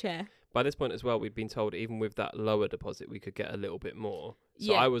man on a chair. By this point as well, we'd been told even with that lower deposit, we could get a little bit more.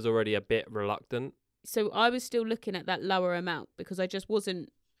 So Yeah. I was already a bit reluctant. So I was still looking at that lower amount because I just wasn't...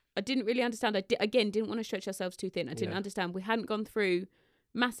 I didn't really understand. Didn't want to stretch ourselves too thin. I didn't understand. We hadn't gone through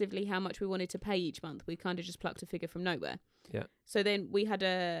massively how much we wanted to pay each month. We kind of just plucked a figure from nowhere. Yeah. So then we had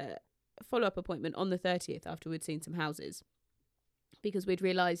a follow-up appointment on the 30th after we'd seen some houses because we'd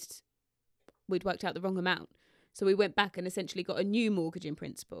realised we'd worked out the wrong amount. So we went back and essentially got a new mortgage in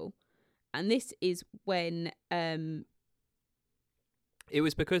principle. And this is when... It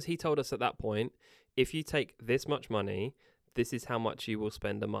was because he told us at that point, if you take this much money, this is how much you will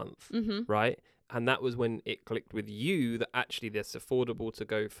spend a month, right? And that was when it clicked with you that actually this affordable to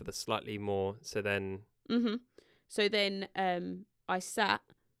go for the slightly more. So then... So then I sat,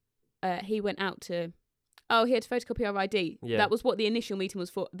 he went out to... Oh, he had to photocopy our ID. Yeah. That was what the initial meeting was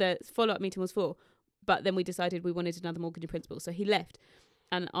for, the follow-up meeting was for. But then we decided we wanted another mortgage in principle. So he left.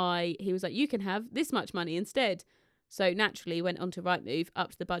 And he was like, you can have this much money instead. So naturally went on to Rightmove,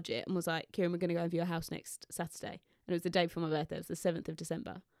 upped the budget and was like, Kieran, we're going to go and view your house next Saturday. And it was the day before my birthday. It was the 7th of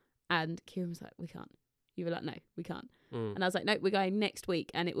December. And Kieran was like, we can't. You were like, no, we can't. And I was like, no, we're going next week.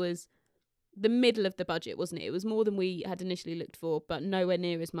 And it was the middle of the budget, wasn't it? It was more than we had initially looked for, but nowhere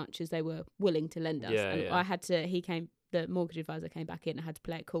near as much as they were willing to lend us. And the mortgage advisor came back in and had to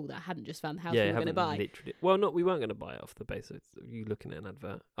play it cool that I hadn't just found the house we were going to buy. Literally. Well, we weren't going to buy it off the basis of you looking at an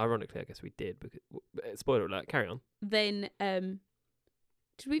advert. Ironically, I guess we did. Because, spoiler alert, carry on. Then,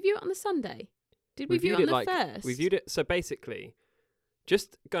 did we view it on the Sunday? Did we view it on the 1st? We viewed it. So basically,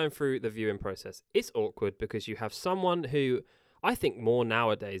 just going through the viewing process, it's awkward because you have someone who, I think more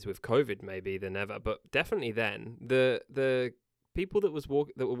nowadays with COVID maybe than ever, but definitely then, the people that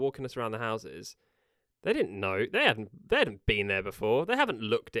were walking us around the houses, they didn't know. They hadn't been there before. They haven't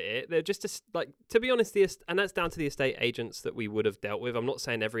looked at it. They're just like, to be honest, and that's down to the estate agents that we would have dealt with. I'm not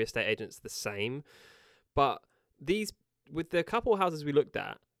saying every estate agent's the same, but with the couple houses we looked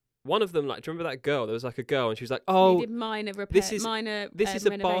at, one of them, like, do you remember that girl? There was like a girl, and she was like, "Oh, we did minor repair. This is a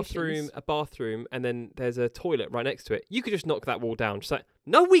bathroom, and then there's a toilet right next to it. You could just knock that wall down." She's like,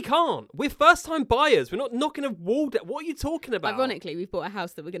 "No, we can't. We're first-time buyers. We're not knocking a wall down. What are you talking about?" Ironically, we've bought a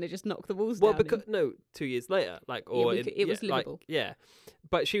house that we're going to just knock the walls down. Well, because 2 years later, it was livable.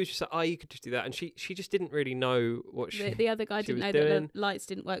 But she was just like, "Oh, you could just do that," and she just didn't really know what the other guy didn't know doing. That the lights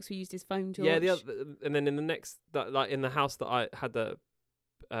didn't work, so we used his phone torch. Yeah, and then in the next, in the house that I had the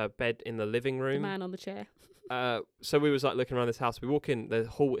bed in the living room. The man on the chair. So we was like looking around this house. We walk in, the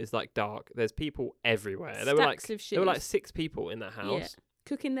hall is like dark. There's people everywhere. Stacks there were like 6 people in that house. Yeah.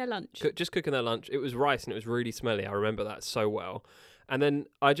 Cooking their lunch. Just cooking their lunch. It was rice and it was really smelly. I remember that so well. And then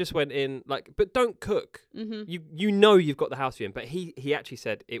I just went in but don't cook. Mm-hmm. You've got the house view in. But he actually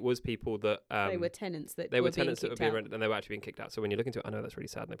said it was people that they were tenants that were being rented and they were actually being kicked out. So when you look into it, I know that's really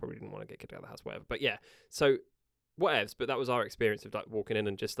sad and they probably didn't want to get kicked out of the house, whatever. But yeah, so whatevs. But that was our experience of like walking in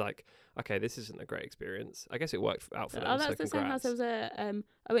and just like, okay, this isn't a great experience. I guess it worked out for them. That's so the same house. congrats. There was a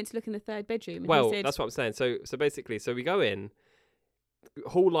I went to look in the third bedroom. And Well, he said, that's what I'm saying. So basically, so we go in.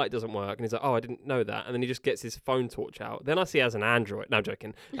 Hall light doesn't work, and he's like, "Oh, I didn't know that." And then he just gets his phone torch out. Then I see he has an Android. No, I'm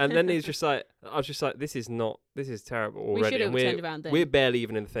joking. And then he's just like, I was just like, "This is terrible we already." should have And turned around then. we're barely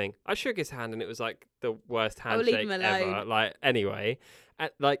even in the thing. I shook his hand, and it was like the worst Oh, leave handshake him ever. alone. Like anyway,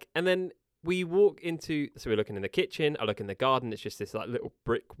 and then we walk into. So we're looking in the kitchen. I look in the garden. It's just this like little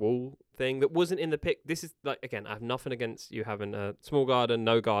brick wall thing that wasn't in the pic. This is like, again, I have nothing against you having a small garden,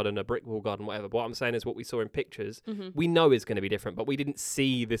 no garden, a brick wall garden, whatever. But what I'm saying is what we saw in pictures. We know is going to be different, but we didn't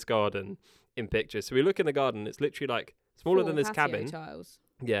see this garden in pictures. So we look in the garden. It's literally like smaller than this cabin. Tiles.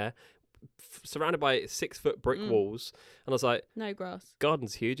 Yeah. Surrounded by 6-foot brick walls. And I was like, No grass.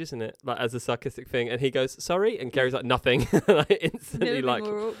 garden's huge, isn't it? Like, as a sarcastic thing. And he goes, sorry? And Gary's like, nothing. And I instantly, Never been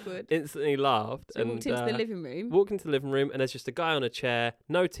more awkward. instantly laughed. So we and walked into the living room. walked into the living room, and there's just a guy on a chair,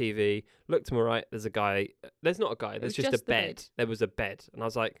 no TV. Looked to my right, there's a guy. There's not a guy, there's was just a just the bed. bed. There was a bed. And I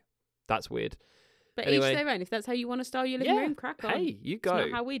was like, that's weird. But anyway. each their own. If that's how you want to style your living room, crack on. Hey, you It's go.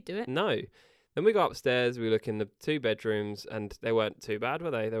 not how we'd do it. No. Then we go upstairs, we look in the 2 bedrooms, and they weren't too bad,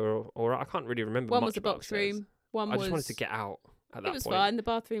 were they? They were all right. I can't really remember One much was a about box upstairs. room. One I was. just wanted to get out at that It was point. fine. The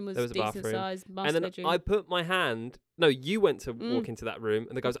bathroom was There was a decent bathroom. size. Master And then bedroom. I put my hand. No, you went to walk into that room,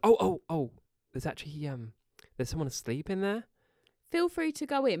 and the guy was, oh, there's actually there's someone asleep in there. Feel free to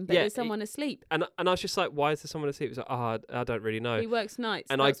go in, but Yeah, there's someone asleep. And I was just like, why is there someone asleep? He was like, I don't really know. He works nights.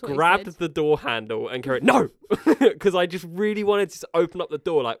 And that's I what he grabbed said. the door handle and carried no, because I just really wanted to open up the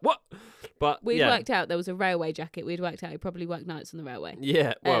door. Like what? But We'd yeah, worked out there was a railway jacket. We'd worked out he probably worked nights on the railway.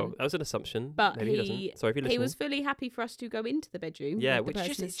 yeah. Well, Um, that was an assumption. but Maybe he doesn't. Sorry if you're listening. He was fully happy for us to go into the bedroom. Yeah, with the which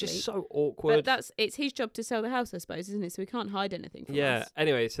just person it's just asleep. so awkward. But it's his job to sell the house, I suppose, isn't it? So we can't hide anything from Yeah. us.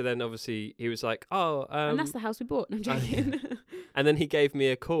 Anyway, so then obviously he was like, oh, And that's the house we bought. No, I'm joking. and then he gave me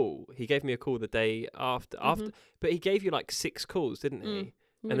a call. He gave me a call the day after. But he gave you like 6 calls, didn't he?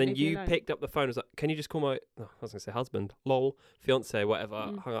 And then you picked up the phone and was like, can you just call my, I was going to say husband, lol, fiance,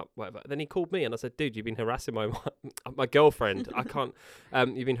 whatever, hung up, whatever. Then he called me and I said, dude, you've been harassing my girlfriend. I can't,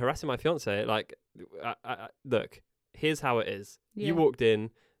 you've been harassing my fiance. Like, look, here's how it is. Yeah. You walked in,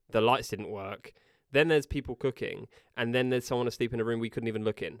 the lights didn't work. Then there's people cooking. And then there's someone asleep in a room we couldn't even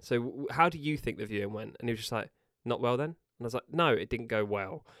look in. So how do you think the viewing went? And he was just like, not well then? And I was like, no, it didn't go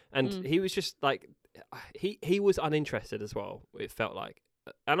well. And he was just like, he was uninterested as well, it felt like.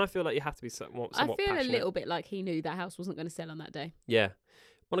 And I feel like you have to be somewhat I feel passionate. a little bit like he knew that house wasn't going to sell on that day. Yeah.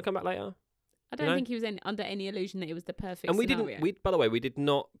 Want to come back later? I don't think he was under any illusion that it was the perfect And we scenario. didn't. By the way, we did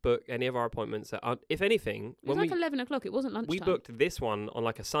not book any of our appointments. If anything, It was like 11 o'clock. It wasn't lunchtime. we booked this one on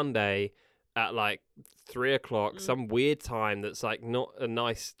like a Sunday at like 3 o'clock, some weird time that's like not a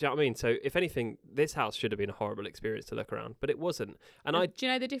nice. Do you know what I mean? So if anything, this house should have been a horrible experience to look around, but it wasn't. And do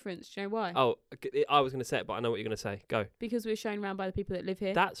you know the difference? Do you know why? Oh, I was going to say it, but I know what you're going to say. Go. Because we were shown around by the people that live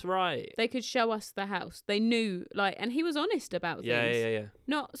here. That's right. They could show us the house. They knew, like, and he was honest about things. Yeah.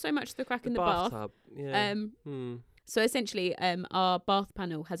 Not so much the crack in the bath. bathtub. Yeah. So essentially, our bath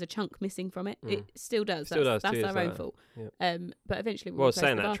panel has a chunk missing from it. It still does. Still does, That's 2 our years own later. fault. Yeah. But eventually, Well,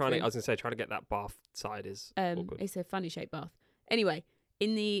 saying the that, bathroom. I was going to say, trying to get that bath side is awkward. It's a funny shaped bath. Anyway,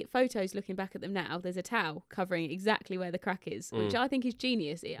 in the photos, looking back at them now, there's a towel covering exactly where the crack is, which I think is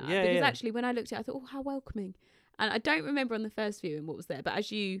genius. Because actually, when I looked at it, I thought, oh, how welcoming. And I don't remember on the first viewing what was there, but as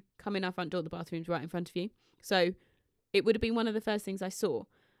you come in our front door, the bathroom's right in front of you. So it would have been one of the first things I saw.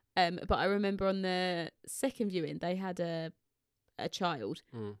 But I remember on the second viewing, they had a child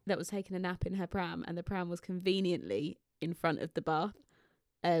that was taking a nap in her pram, and the pram was conveniently in front of the bath.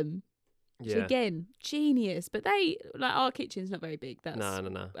 So again, genius. But our kitchen's not very big.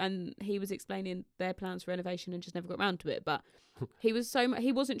 No. And he was explaining their plans for renovation and just never got around to it. But he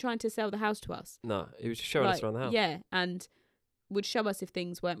wasn't trying to sell the house to us. No, he was just showing us around the house. Yeah, and would show us if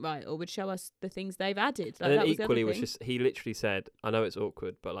things weren't right, or would show us the things they've added. And then that equally was just, he literally said, I know it's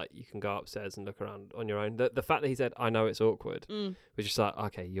awkward, but like you can go upstairs and look around on your own. The fact that he said, I know it's awkward, was just like,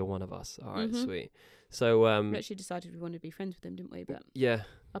 okay, you're one of us. All right, sweet. So we actually decided we wanted to be friends with him, didn't we? But yeah,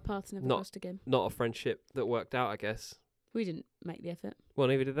 our paths never crossed again. Not a friendship that worked out, I guess. We didn't make the effort. Well,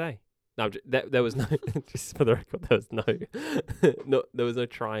 neither did they. No, there was no. Just for the record, there was there was no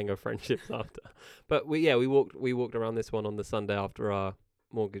trying of friendships after. But we walked around this one on the Sunday after our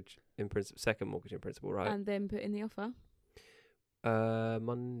second mortgage in principle, right? And then put in the offer.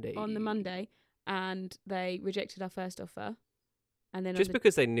 Monday. On the Monday, and they rejected our first offer, and then just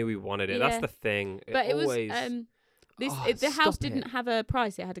because they knew we wanted it. That's the thing. But it always... was the house didn't have a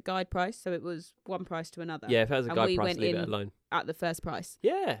price; it had a guide price, so it was one price to another. Yeah, if it has a guide price, went leave it in alone. At the first price.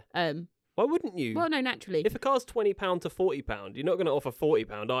 Yeah. Why Why wouldn't you? Well, no, naturally. If a car's £20 to £40, you're not going to offer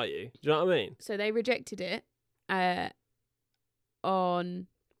 £40, are you? Do you know what I mean? So they rejected it on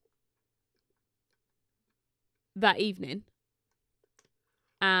that evening.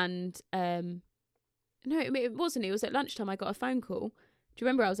 And no, it wasn't. It was at lunchtime. I got a phone call. Do you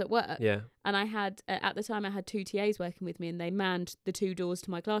remember I was at work? Yeah. And I had, at the time, I had 2 TAs working with me, and they manned the 2 doors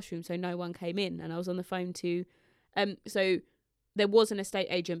to my classroom, so no one came in. And I was on the phone to, so there was an estate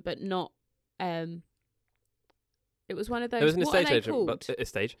agent, but not, it was one of those. There was an what are estate they agent, called? but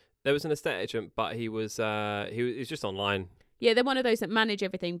there was an estate agent, but he was just online. Yeah, they're one of those that manage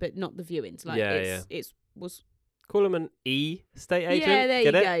everything, but not the viewings. Like, Yeah, it was. Call him an estate agent. Yeah, there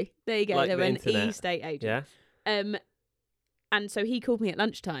Get you it? go. There you go. Like They the were an internet. estate agent. Yeah. And so he called me at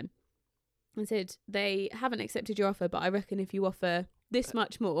lunchtime and said, they haven't accepted your offer, but I reckon if you offer this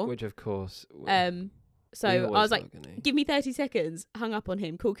much more. Which, of course. So I was like, give me 30 seconds, hung up on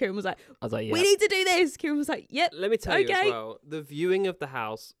him. Called Kieran, was like, yeah. we need to do this. Kieran was like, yep. Let me tell you as Okay. well, the viewing of the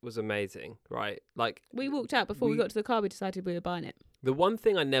house was amazing, right? Like, We walked out before we got to the car. We decided we were buying it. the one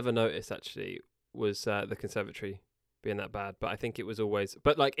thing I never noticed, actually, was the conservatory being that bad. But I think it was always...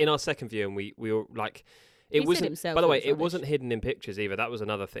 But, like, in our second viewing, we were, like... It He said wasn't... himself By the it way, was it rubbish. wasn't hidden in pictures either. That was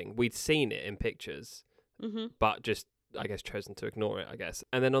another thing. We'd seen it in pictures, Mm-hmm. but just, I guess, chosen to ignore it, I guess.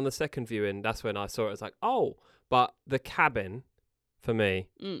 And then on the second viewing, that's when I saw it. I was like, oh... But the cabin, for me,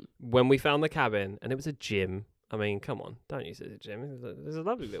 when we found the cabin, and it was a gym. I mean, come on, don't use it as a gym. There's a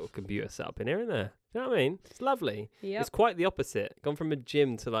lovely little computer set up in here, isn't there? Do you know what I mean? It's lovely. Yep. It's quite the opposite. Gone from a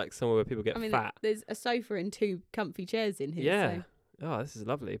gym to like somewhere where people get I mean, fat. there's a sofa and 2 comfy chairs in here. Yeah. So. Oh, this is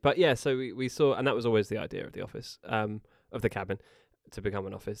lovely. But yeah, so we saw, and that was always the idea of the office, of the cabin, to become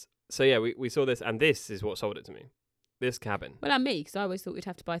an office. So yeah, we saw this, and this is what sold it to me. This cabin. Well, and me, because I always thought we'd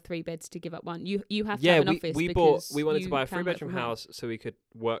have to buy 3 beds to give up one. You have to Yeah, have an office. we wanted to buy a 3-bedroom house so we could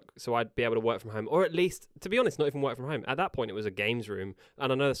work, so I'd be able to work from home, or at least, to be honest, not even work from home. At that point, it was a games room,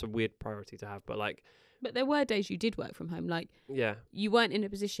 and I know that's a weird priority to have, but like, But there were days you did work from home. Like, yeah, you weren't in a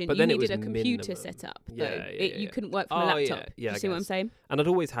position. But you then it needed a was computer minimum. set up. Yeah, though. yeah, You yeah. couldn't work from a Oh, laptop. yeah, You I see what I'm guess. saying? and I'd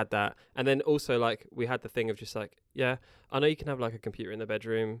always had that, and then also like we had the thing of just like, yeah, I know you can have like a computer in the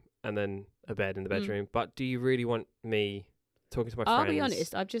bedroom and then a bed in the bedroom, but do you really want me talking to my friends? I'll be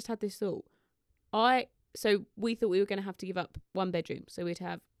honest. I've just had this thought. So we thought we were going to have to give up 1 bedroom. So we'd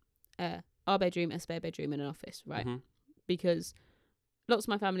have our bedroom, a spare bedroom, and an office, right? Mhm. Because lots of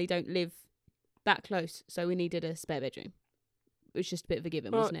my family don't live that close, so we needed a spare bedroom. It was just a bit of a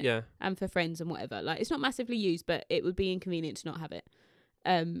given, Well, wasn't it? yeah. And for friends and whatever. Like, it's not massively used, but it would be inconvenient to not have it.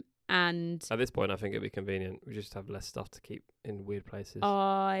 And At this point, I think it'd be convenient. We just have less stuff to keep in weird places.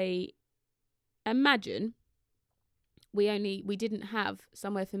 I imagine we didn't have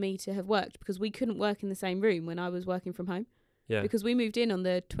somewhere for me to have worked because we couldn't work in the same room when I was working from home. Yeah. Because we moved in on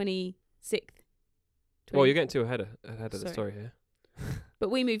the 26th. Well, you're getting too ahead of the Sorry. story here. But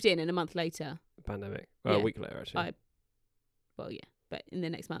we moved in, and a month later, Pandemic. Well, Yeah. a week later, actually. but in the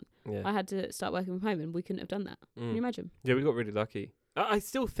next month, yeah. I had to start working from home, and we couldn't have done that. Can you Mm. imagine? Yeah, we got really lucky. I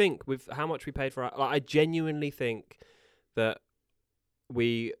still think with how much we paid for our... Like, I genuinely think that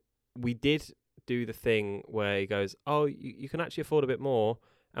we did do the thing where he goes, oh, you can actually afford a bit more.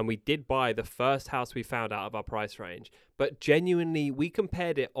 And we did buy the first house we found out of our price range. But genuinely, we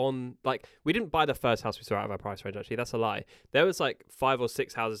compared it on... Like, we didn't buy the first house we saw out of our price range, actually. That's a lie. There was like 5 or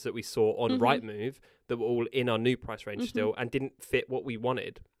 6 houses that we saw on Rightmove that were all in our new price range still and didn't fit what we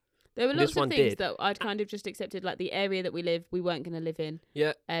wanted. There were This lots of one things did. that I'd kind of just accepted, like the area that we live, we weren't going to live in.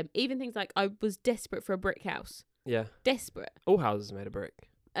 Yeah. Even things like I was desperate for a brick house. Yeah. Desperate. All houses are made of brick.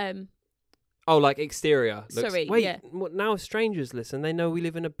 Um, Oh, like exterior. Sorry, Wait, yeah. now if strangers listen, they know we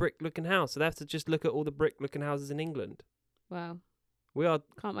live in a brick-looking house, so they have to just look at all the brick-looking houses in England. wow. We are...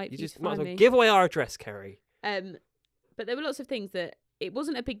 Can't wait for You you just to might as find well me. give away our address, Kerry. But there were lots of things that it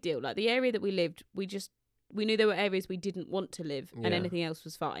wasn't a big deal. Like the area that we lived, we knew there were areas we didn't want to live, and Yeah. anything else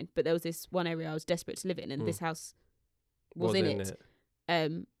was fine. But there was this one area I was desperate to live in, and Mm. this house was in it.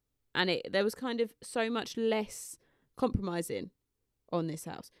 And there was kind of so much less compromising on this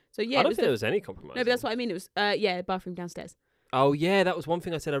house. So yeah, I it don't was think there was any compromise. no, but that's what I mean. It was bathroom downstairs. Oh, yeah, that was one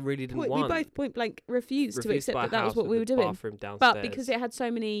thing I said I really didn't We want. both point blank refused to Refused accept buy a that that was house what with we were the doing. bathroom downstairs. But because it had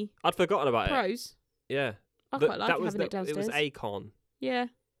so many I'd forgotten about it. pros, Yeah. I Th- quite like that was having it downstairs. It was a con. Yeah.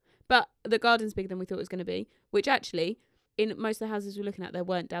 But the garden's bigger than we thought it was going to be, which actually, in most of the houses we're looking at, there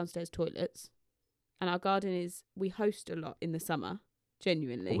weren't downstairs toilets. And our garden is, we host a lot in the summer,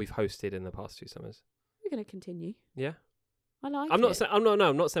 genuinely. Or we've hosted in the past 2 summers. We're going to continue. Yeah. I like I'm not it. saying I'm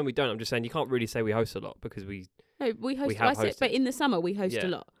not saying we don't. I'm just saying you can't really say we host a lot because we No, we host, have I said, but hosted. in the summer we host Yeah. a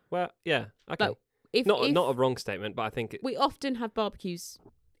lot. yeah, okay. Like, if Not a wrong statement, but I think we often have barbecues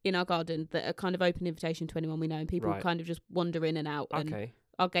in our garden that are kind of open invitation to anyone we know, and people Right. kind of just wander in and out, and Okay.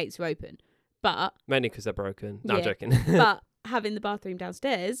 our gates are open. But Mainly because they're broken. No, I'm Yeah. joking. but having the bathroom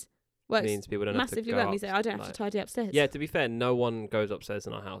downstairs works means people don't have to massively go well. up, Means that I don't have like- to tidy upstairs. Yeah, to be fair, no one goes upstairs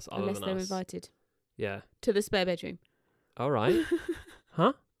in our house other unless than they're us. invited Yeah. to the spare bedroom. All right.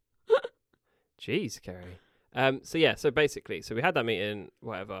 Huh? Jeez, Kerry. So basically, we had that meeting,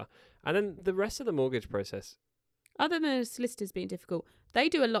 whatever, and then the rest of the mortgage process. Other than the solicitors being difficult, they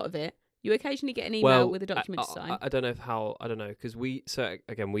do a lot of it. You occasionally get an email with a document to sign. I don't know I don't know, because we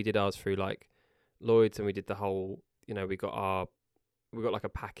did ours through like Lloyd's, and we did the whole. We got like a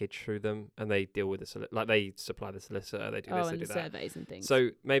package through them, and they deal with the like they supply the solicitor. They do this, they and do the that. surveys and things.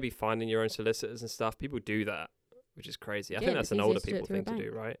 So maybe finding your own solicitors and stuff. People do that, which is crazy. I think that's it's an easier older to do it people through a thing to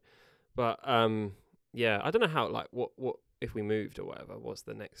do, bank. right? But yeah, I don't know how. Like, what if we moved or whatever? What's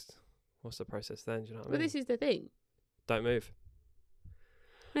the process then? Do you know what I Well, mean? this is the thing. Don't move.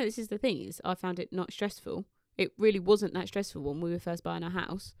 No, this is the thing. Is I found it not stressful. It really wasn't that stressful when we were first buying our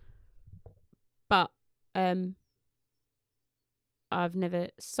house. But I've never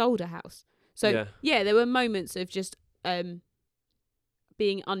sold a house. So yeah, there were moments of just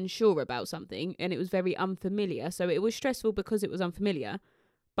being unsure about something, and it was very unfamiliar. So it was stressful because it was unfamiliar.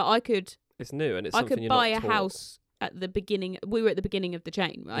 But It's new, and it's I something could you're buy not a taught. house at the beginning. We were at the beginning of the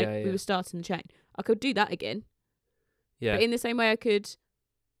chain, right? Yeah, We yeah. were starting the chain. I could do that again. Yeah. But in the same way I could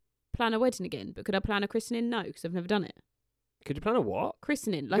plan a wedding again. But could I plan a christening? No, because I've never done it. Could you plan a what?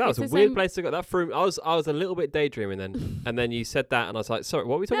 Christening. That was a weird place to go. That threw. I was a little bit daydreaming then, and then you said that, and I was like, sorry,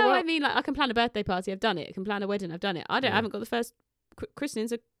 what are we talking No, about? I mean, like, I can plan a birthday party. I've done it. I can plan a wedding. I've done it. I Yeah. haven't got the first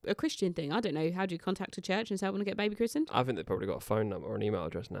christening's a Christian thing. I don't know. How do you contact a church and say I want to get baby christened? I think they've probably got a phone number or an email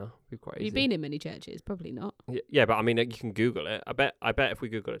address now. It'd be quite Have easy. you been in many churches? Probably not. Yeah, but I mean, you can Google it. I bet if we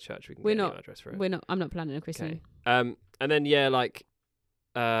Google a church, we can We're get an not- email address for it. We're not. I'm not planning a christening. And then yeah, like,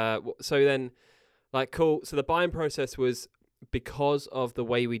 so then, like, cool. So the buying process was, because of the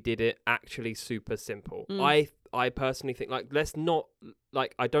way we did it, actually super simple. I personally think, like, let's not,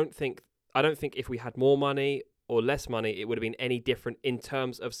 like, I don't think if we had more money or less money, it would have been any different in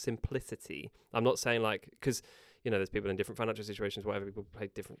terms of simplicity. I'm not saying, like, because there's people in different financial situations, whatever, people pay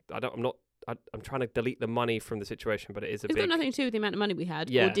different. I'm trying to delete the money from the situation, but it is It's got nothing to do with the amount of money we had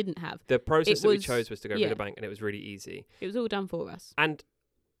or didn't have. The process It that we was- chose was to go yeah. through the bank, and it was really easy. It was all done for us. And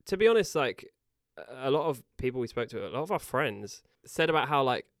to be honest, like, a lot of people we spoke to, a lot of our friends said about how,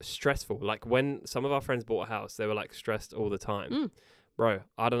 like, stressful, like, when some of our friends bought a house, they were, like, stressed all the time. Bro,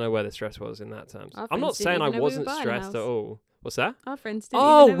 I don't know where the stress was in that terms. Our I'm not friends didn't saying I even know we were wasn't buying a stressed at house. all. What's that? Our friends didn't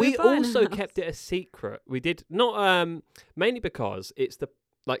Oh, even know we were buying a also house. kept it a secret. We did not, mainly because it's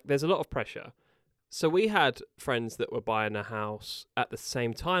there's a lot of pressure. So we had friends that were buying a house at the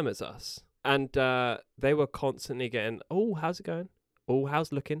same time as us, and they were constantly getting, oh, how's it going? Oh,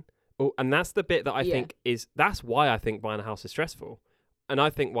 how's it looking? Oh, and that's the bit that I think that's why I think buying a house is stressful, and I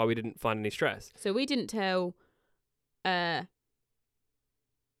think why we didn't find any stress. So we didn't tell any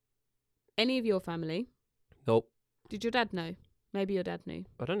of your family. Nope. Did your dad know? Maybe your dad knew.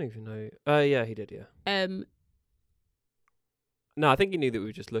 I don't even know. Yeah, he did. Yeah. No, I think he knew that we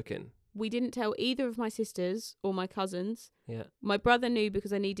were just looking. We didn't tell either of my sisters or my cousins. Yeah. My brother knew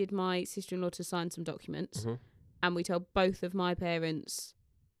because I needed my sister-in-law to sign some documents. Mm-hmm. And we told both of my parents.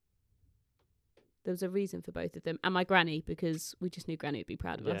 There was a reason for both of them. And my granny, because we just knew granny would be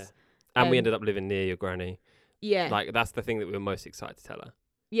proud of us. And we ended up living near your granny. Yeah. Like, that's the thing that we were most excited to tell her.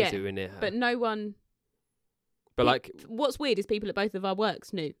 Yeah. is we were near her. But no one. But like, what's weird is people at both of our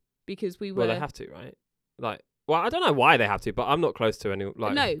works knew because we were. well, they have to, right? Like, well, I don't know why they have to, but I'm not close to anyone.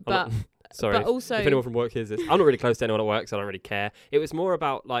 Like, No, I'm but not, sorry. But also, if anyone from work hears this, I'm not really close to anyone at work, so I don't really care. It was more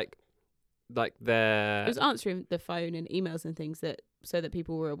about like their. it was answering the phone and emails and things so that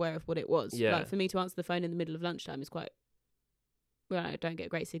people were aware of what it was. Yeah. Like for me to answer the phone in the middle of lunchtime is quite. Well, I don't get a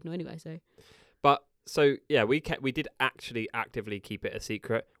great signal anyway, so. But so yeah, we did actually actively keep it a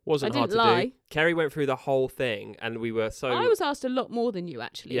secret. Wasn't I hard to didn't lie. do. Kerry went through the whole thing, and we were so. I was asked a lot more than you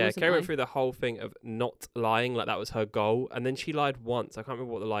actually. Yeah, wasn't Kerry I? went through the whole thing of not lying, like that was her goal, and then she lied once. I can't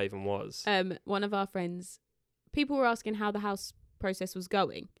remember what the lie even was. One of our friends, people were asking how the house process was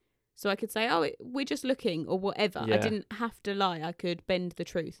going, so I could say, we're just looking or whatever. Yeah. I didn't have to lie. I could bend the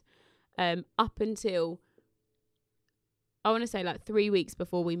truth. Up until I want to say like 3 weeks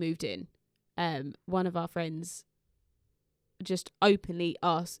before we moved in, one of our friends just openly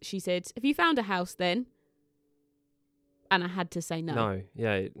asked. She said, "Have you found a house then?" and I had to say no.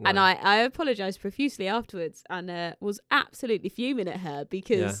 No. And I apologised profusely afterwards and was absolutely fuming at her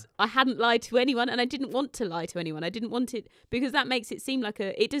because I hadn't lied to anyone and I didn't want to lie to anyone. I didn't want it because that makes it seem like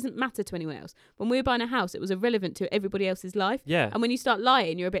it doesn't matter to anyone else. When we were buying a house, it was irrelevant to everybody else's life. Yeah. And when you start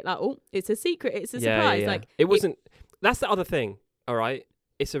lying, you're a bit like, oh, it's a secret. It's a surprise. Like it wasn't. That's the other thing. All right.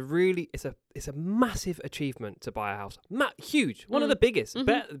 It's a massive achievement to buy a house. Huge. One of the biggest.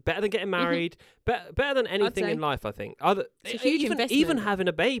 Better than getting married. Better than anything in life, I think. It's a huge investment. Even having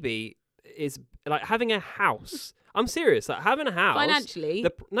a baby is like having a house. I'm serious. Like having a house. Financially.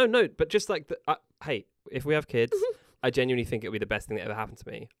 No, but just like, hey, if we have kids, I genuinely think it'll be the best thing that ever happened to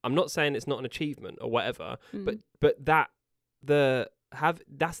me. I'm not saying it's not an achievement or whatever, but that's the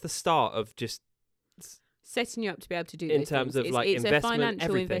start of just setting you up to be able to do in those terms things. of like it's investment, a financial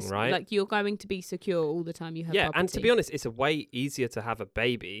everything, right? Like you're going to be secure all the time you have property. And to be honest, it's a way easier to have a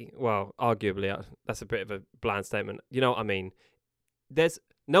baby. Well, arguably, that's a bit of a bland statement. You know what I mean? There's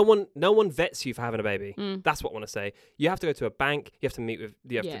no one vets you for having a baby. That's what I want to say. You have to go to a bank. You have to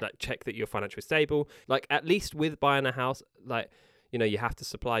to like check that you're financially stable. Like at least with buying a house, like you have to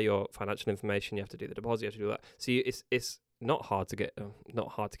supply your financial information. You have to do the deposit. You have to do that. So it's not hard to get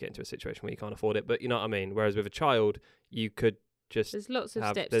into a situation where you can't afford it, but you know what I mean. Whereas with a child, you could just there's lots of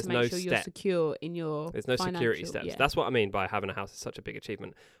steps to make sure you're secure in your. There's no security steps. Yeah. That's what I mean by having a house is such a big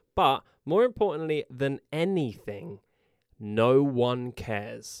achievement. But more importantly than anything, no one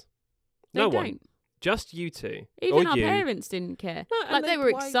cares. They don't. One. Just you two. Even or our you. parents didn't care. No, like they were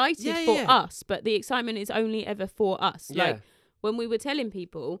excited for us, but the excitement is only ever for us. Yeah. Like when we were telling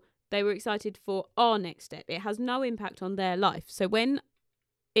people, they were excited for our next step. It has no impact on their life. So when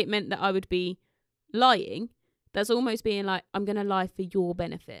it meant that I would be lying, that's almost being like, I'm going to lie for your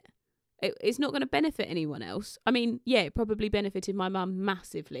benefit. It's not going to benefit anyone else. I mean, yeah, it probably benefited my mum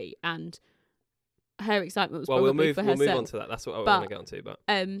massively, and her excitement was probably for herself. We'll move on to that. That's what I want to get onto. But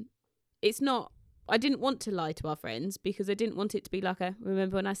it's not. I didn't want to lie to our friends because I didn't want it to be like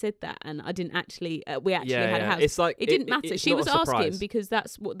remember when I said that and I didn't actually, we actually had a house. It's like, it didn't matter. She was asking because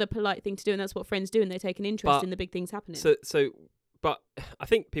that's what the polite thing to do and that's what friends do and they take an interest in the big things happening. But I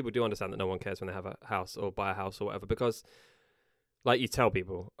think people do understand that no one cares when they have a house or buy a house or whatever because like you tell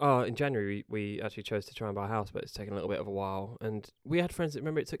people, in January we actually chose to try and buy a house, but it's taken a little bit of a while. And we had friends that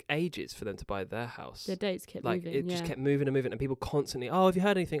remember it took ages for them to buy their house. Their dates kept like, moving. It just kept moving and moving, and people constantly, have you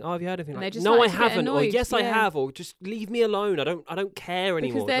heard anything? Have you heard anything? And like, just no, I to haven't. Or yes, I yeah. have. Or just leave me alone. I don't care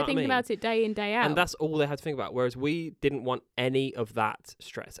anymore. Because they're thinking about it day in, day out. And that's all they had to think about. Whereas we didn't want any of that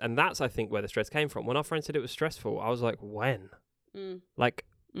stress. And that's, I think, where the stress came from. When our friend said it was stressful, I was like, when? Like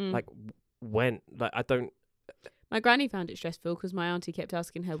when? Like, I don't. My granny found it stressful because my auntie kept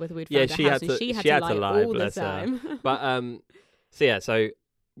asking her whether we'd found a house, and she had to lie all the time. But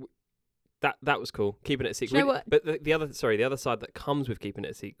that was cool, keeping it a secret. You know what? But the other side that comes with keeping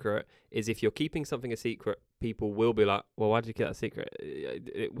it a secret is if you're keeping something a secret, people will be like, well, why did you keep that secret?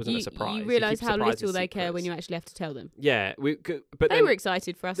 It wasn't a surprise. You realise how little they care when you actually have to tell them. Yeah, but they were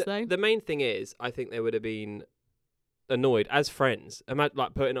excited for us though. The main thing is, I think they would have been annoyed as friends. Imagine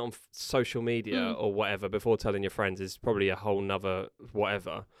like putting it on social media or whatever before telling your friends is probably a whole nother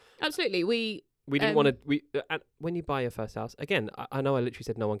whatever. Absolutely. We didn't want to. And when you buy your first house, again, I know I literally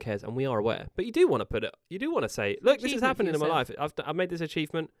said no one cares, and we are aware. But you do want to put it. You do want to say, look, this is happening in my life. I've made this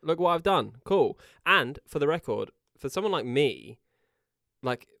achievement. Look what I've done. Cool. And for the record, for someone like me,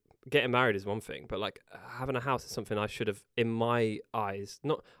 like getting married is one thing, but like having a house is something I should have, in my eyes,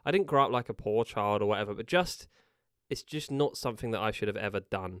 not. I didn't grow up like a poor child or whatever, but it's just not something that I should have ever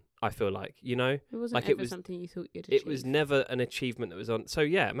done. I feel like, it wasn't like ever something you thought you'd achieve. It was never an achievement that was on. So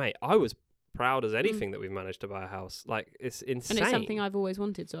yeah, mate, I was proud as anything that we've managed to buy a house. Like it's insane, and it's something I've always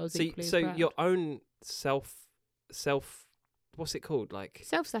wanted. So I was equally as proud. Your own self, what's it called? Like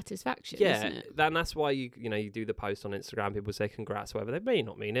self-satisfaction. Yeah, isn't it? And that's why you do the post on Instagram. People say congrats, whatever. They may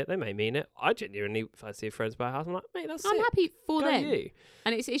not mean it. They may mean it. I genuinely, if I see friends buy a house, I'm like, mate, I'm happy for them. You.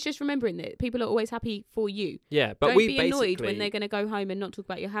 And it's just remembering that people are always happy for you. Yeah, but don't we be annoyed when they're going to go home and not talk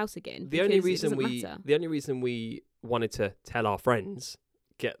about your house again. The only reason we wanted to tell our friends,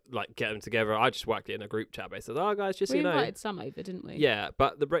 get them together, I just whacked it in a group chat basically. Oh guys, just we invited some over, didn't we? Yeah,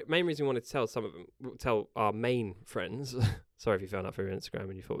 but the main reason we wanted to tell our main friends. Sorry if you found out through Instagram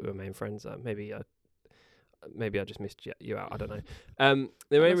and you thought we were main friends. Maybe I just missed you out. I don't know.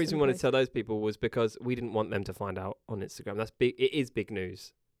 The main reason we wanted to tell those people was because we didn't want them to find out on Instagram. That's big. It is big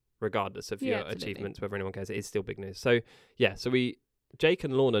news, regardless of your achievements, whether anyone cares. It is still big news. So yeah, Jake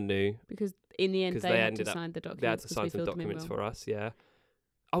and Lorna knew because in the end they had to sign the documents. They had to sign some documents for us. Yeah.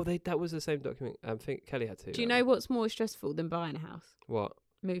 Oh, that was the same document. I think Kelly had to. Do you know what's more stressful than buying a house? What?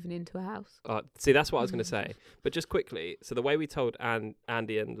 moving into a house. See, that's what I was going to say. But just quickly, so the way we told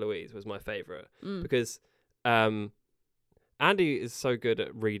Andy and Louise was my favourite because Andy is so good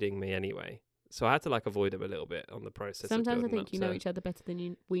at reading me anyway. So I had to like avoid him a little bit on the process. Sometimes I think you know each other better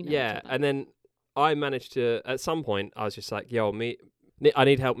than we know each Yeah, other. and then I managed to, at some point, I was just like, yo, I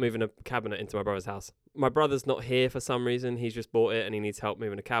need help moving a cabinet into my brother's house. My brother's not here for some reason. He's just bought it and he needs help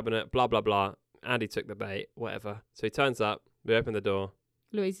moving a cabinet, blah, blah, blah. Andy took the bait, whatever. So he turns up, we open the door.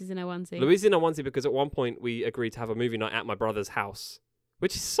 Louise is in a onesie. Louise is in a onesie because at one point we agreed to have a movie night at my brother's house,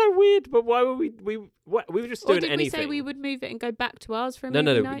 which is so weird, but why were we were just doing anything. Or did we say we would move it and go back to ours for a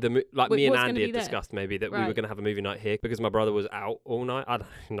movie night? Me and Andy had there? discussed maybe that we were going to have a movie night here because my brother was out all night. I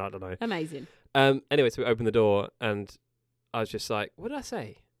don't know. Amazing. Anyway, so we opened the door and I was just like, what did I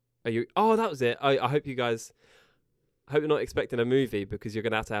say? Oh, that was it. I hope you guys, I hope you're not expecting a movie because you're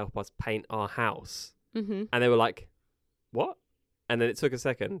going to have to help us paint our house. Mm-hmm. And they were like, what? And then it took a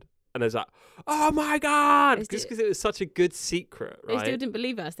second. And they was like, oh my God. Just because it was such a good secret, right? They still didn't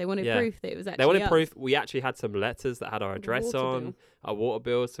believe us. They wanted proof that it was actually They wanted us. proof. We actually had some letters that had our address on, our water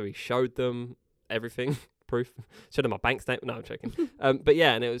bill. So we showed them everything. Proof. Showed them our bank statement. No, I'm joking. But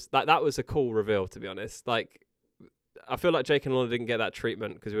yeah, and it was like, that was a cool reveal, to be honest. Like, I feel like Jake and Lorna didn't get that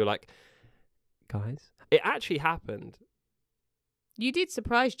treatment because we were like, guys, it actually happened. You did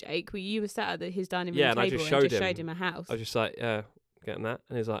surprise Jake. You were sat at his dining room Yeah, and table I just showed him a house. I was just like, yeah, getting that.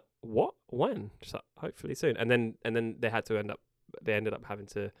 And he was like, what? When? Just like, hopefully soon. And then they ended up having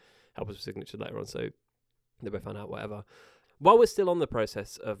to help us with signatures later on. So they both found out whatever. While we're still on the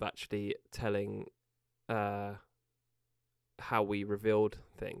process of actually telling how we revealed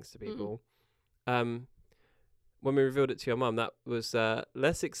things to people, when we revealed it to your mum, that was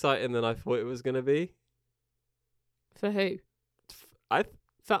less exciting than I thought it was going to be. For who?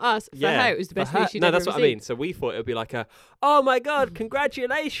 For us. For her, it was the best news she'd ever that's what received. I mean. So we thought it would be like oh my God,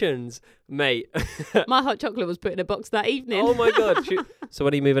 congratulations, mate. My hot chocolate was put in a box that evening. Oh my God. So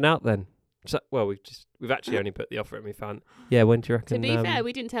when are you moving out then? So, well, we've actually only put the offer in. We found. Yeah, when do you reckon? To be fair,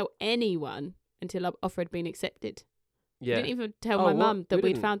 we didn't tell anyone until our offer had been accepted. Yeah. We didn't even tell my mum that We we'd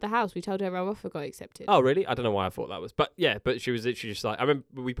didn't? found the house. We told her our offer got accepted. Oh, really? I don't know why I thought that was. But yeah, but she was literally just like, I remember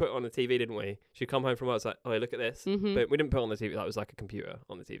we put it on the TV, didn't we? She'd come home from work, like, oh, look at this. Mm-hmm. But we didn't put it on the TV. That was like a computer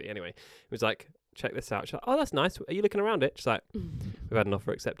on the TV. Anyway, it was like, check this out. She's like, oh, that's nice. Are you looking around it? She's like, we've had an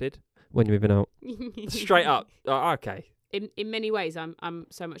offer accepted. When you moving out? Straight up. Oh, okay. In many ways, I'm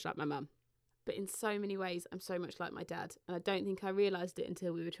so much like my mum. But in so many ways, I'm so much like my dad. And I don't think I realised it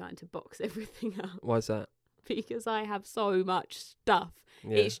until we were trying to box everything up. Why's that? Because I have so much stuff.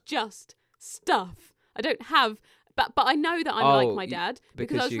 Yeah. It's just stuff. I don't have... But I know that I'm like my dad.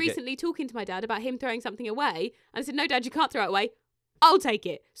 Because I was recently talking to my dad about him throwing something away. And I said, no, Dad, you can't throw it away. I'll take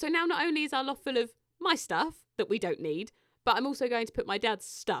it. So now not only is our loft full of my stuff that we don't need, but I'm also going to put my dad's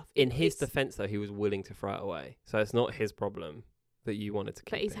stuff. In his defence, though, he was willing to throw it away. So it's not his problem that you wanted to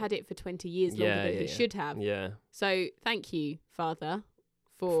keep But he's it. had it for 20 years longer than he should have. Yeah. So thank you, Father,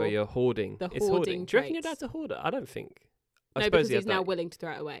 for your hoarding. It's hoarding. Do you reckon your traits. dad's a hoarder? I don't think. No, because he's now willing to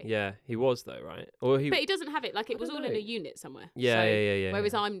throw it away. Yeah, he was though, right? Or But he doesn't have it. Like, it was all in know. a unit somewhere. Yeah, So, yeah.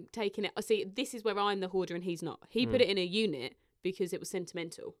 Whereas I'm taking it... See, this is where I'm the hoarder and he's not. He put it in a unit because it was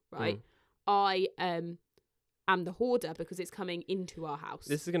sentimental, right? I am the hoarder because it's coming into our house.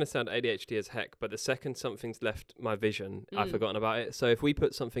 This is going to sound ADHD as heck, but the second something's left my vision, I've forgotten about it. So if we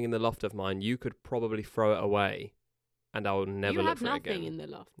put something in the loft of mine, you could probably throw it away and I'll never look for it again. You have nothing in the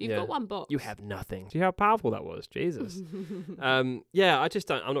loft. You've got one box. You have nothing. See how powerful that was? Jesus. Yeah, I just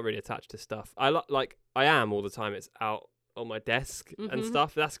don't... I'm not really attached to stuff. I am all the time. It's out on my desk and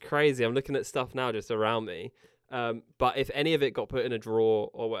stuff. That's crazy. I'm looking at stuff now just around me. But if any of it got put in a drawer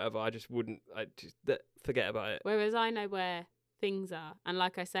or whatever, I just wouldn't... forget about it. Whereas I know where things are. And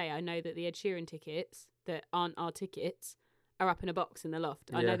like I say, I know that the Ed Sheeran tickets that aren't our tickets are up in a box in the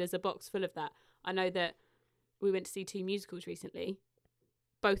loft. I know there's a box full of that. I know that we went to see 2 musicals recently.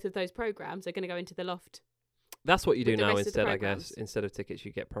 Both of those programs are going to go into the loft. That's what you do now instead, I guess. Instead of tickets,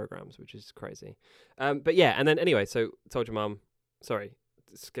 you get programs, which is crazy. But yeah, and then anyway, so told your mum... Sorry,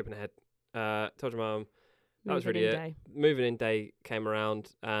 skipping ahead. Told your mum... That was really it. Moving in day came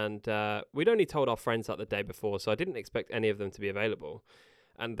around and we'd only told our friends that the day before, so I didn't expect any of them to be available.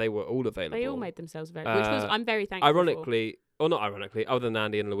 And they were all available. They all made themselves available, which was I'm very thankful not ironically, other than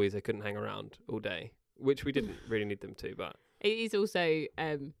Andy and Louise, they couldn't hang around all day, which we didn't really need them to, but... It is also...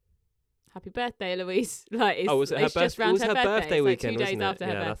 happy birthday, Louise. Was it her birthday? It was her birthday weekend, like 2 days wasn't it? after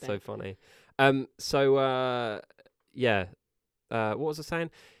her birthday. That's so funny. What was I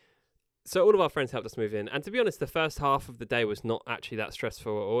saying? So all of our friends helped us move in. And to be honest, the first half of the day was not actually that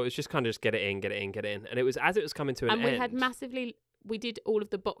stressful. Or it was just kind of just get it in. And it was as it was coming to an end. And we had massively we did all of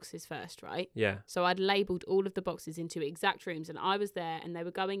the boxes first, right? Yeah. So I'd labelled all of the boxes into exact rooms, and I was there and they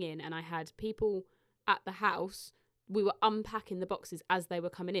were going in, and I had people at the house. We were unpacking the boxes as they were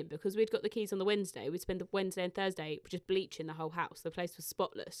coming in because we'd got the keys on the Wednesday. We'd spend the Wednesday and Thursday just bleaching the whole house. The place was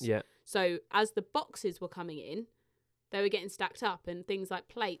spotless. Yeah. So as the boxes were coming in, they were getting stacked up, and things like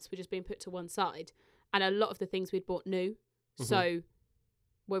plates were just being put to one side. And a lot of the things we'd bought new. Mhm. So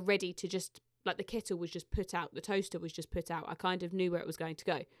we're ready to just, like, the kettle was just put out. The toaster was just put out. I kind of knew where it was going to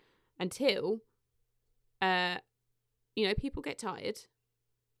go until, people get tired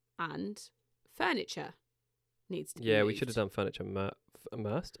and furniture needs to be Yeah, we moved. should have done furniture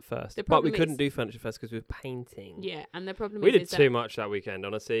immersed first. The But we problem couldn't is- do furniture first because we were painting. Yeah, and the problem We is did is too that much that weekend,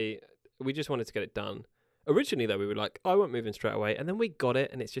 honestly. We just wanted to get it done. Originally, though, we were like, I won't move in straight away. And then we got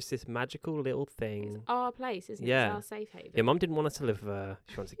it, and it's just this magical little it's thing. our place, isn't it? Yeah. It's our safe haven. Your mum didn't want us to live with her.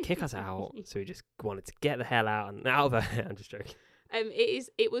 She wanted to kick us out. So we just wanted to get the hell out and out of her. I'm just joking.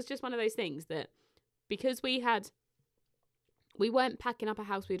 It was just one of those things that because we weren't packing up a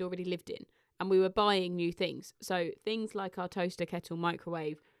house we'd already lived in, and we were buying new things. So things like our toaster, kettle,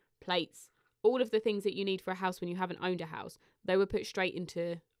 microwave, plates, all of the things that you need for a house when you haven't owned a house, they were put straight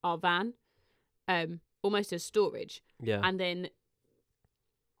into our van, almost as storage. Yeah. And then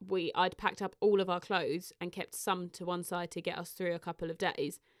I'd packed up all of our clothes and kept some to one side to get us through a couple of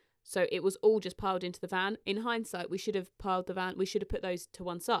days. So it was all just piled into the van. In hindsight, we should have piled the van. We should have put those to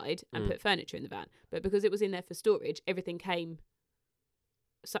one side and put furniture in the van. But because it was in there for storage, everything came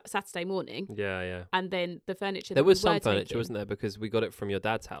Saturday morning. Yeah, yeah. And then the furniture. There that was we were some furniture, taking, wasn't there? Because we got it from your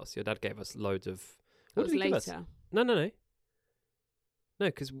dad's house. Your dad gave us loads of. That What was did he give us? later. No. No,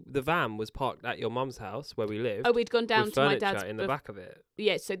 because the van was parked at your mum's house where we lived. Oh, we'd gone down with to my furniture dad's in the back of it.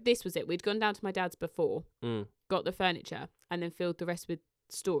 Yeah, so this was it. We'd gone down to my dad's before, Mm. got the furniture, and then filled the rest with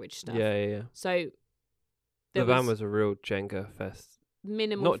storage stuff. Yeah. So The there van was a real Jenga fest.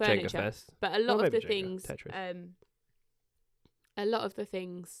 minimal Not furniture. Jenga fest. But a lot Well, of the maybe Jenga, things, Tetris. a lot of the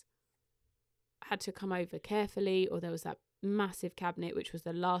things had to come over carefully, or there was that massive cabinet, which was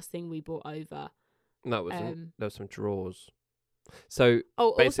the last thing we brought over. No, it wasn't. There was some drawers. So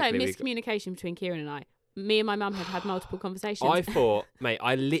Also basically we miscommunication between Kieran and I. Me and my mum had multiple conversations. I thought, mate,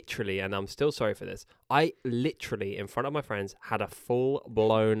 I literally, and I'm still sorry for this, I literally, in front of my friends, had a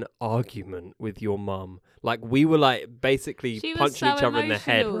full-blown argument with your mum. Like, we were, like, basically she was punching so each other in the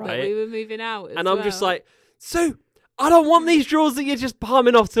head, emotional right? that we were moving out. And I'm just like, so I don't want these drawers that you're just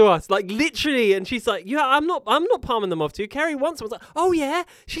palming off to us. Like, literally. And she's like, yeah, I'm not palming them off to you. Kerry once was like, oh, yeah,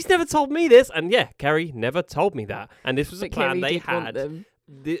 she's never told me this. And yeah, Kerry never told me that. And this was a plan they had.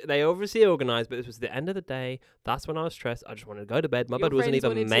 They obviously organised, but this was the end of the day. That's when I was stressed. I just wanted to go to bed. My Your bed wasn't friends even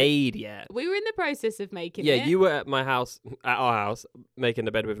wanted to- made yet. We were in the process of making Yeah, it. you were at my house, at our house, making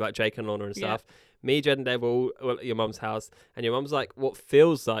the bed with like Jake and Lorna and Yeah. stuff. Me, Jed, and Dave were all at your mum's house, and your mum's like what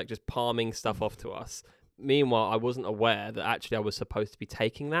feels like just palming stuff off to us. Meanwhile, I wasn't aware that actually I was supposed to be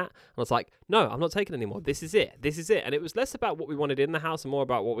taking that. And I was like, no, I'm not taking it anymore. This is it. This is it. And it was less about what we wanted in the house and more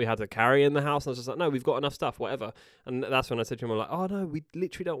about what we had to carry in the house. And I was just like, no, we've got enough stuff, whatever. And that's when I said to him, I'm like, oh, no, we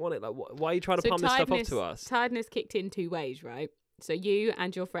literally don't want it. Like, why are you trying to So palm this stuff off to us? Tiredness kicked in two ways, right? So you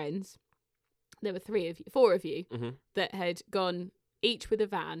and your friends, there were four of you Mm-hmm. that had gone each with a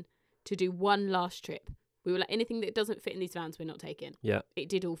van to do one last trip. We were like, anything that doesn't fit in these vans, we're not taking. Yeah. It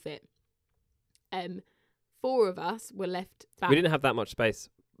did all fit. Four of us were left back. We didn't have that much space.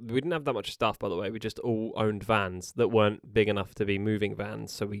 We didn't have that much stuff, by the way. We just all owned vans that weren't big enough to be moving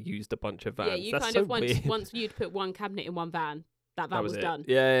vans, so we used a bunch of vans. Yeah, you That's kind so of weird. once you'd put one cabinet in one van, that van That was it. done.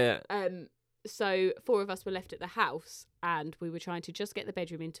 Yeah. So four of us were left at the house, and we were trying to just get the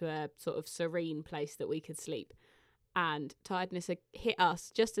bedroom into a sort of serene place that we could sleep. And tiredness had hit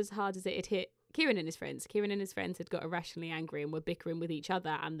us just as hard as it had hit Kieran and his friends. Kieran and his friends had got irrationally angry and were bickering with each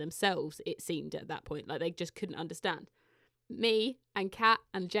other and themselves, it seemed at that point. Like they just couldn't understand. Me and Kat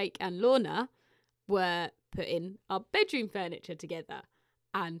and Jake and Lorna were putting our bedroom furniture together,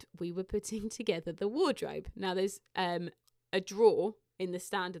 and we were putting together the wardrobe. Now there's a drawer in the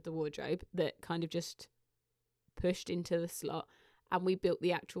stand of the wardrobe that kind of just pushed into the slot, and we built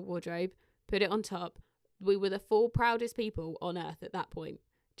the actual wardrobe, put it on top. We were the four proudest people on earth at that point.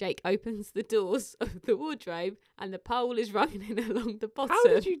 Jake opens the doors of the wardrobe and the pole is running along the bottom. How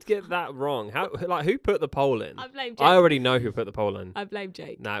did you get that wrong? Who put the pole in? I blame Jake. I already know who put the pole in. I blame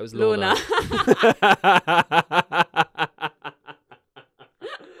Jake. Nah, it was Lorna.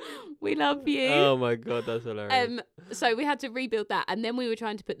 We love you. Oh my god, that's hilarious. So we had to rebuild that, and then we were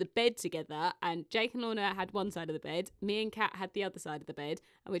trying to put the bed together, and Jake and Lorna had one side of the bed, me and Kat had the other side of the bed,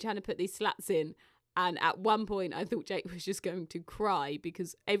 and we were trying to put these slats in, And at one point, I thought Jake was just going to cry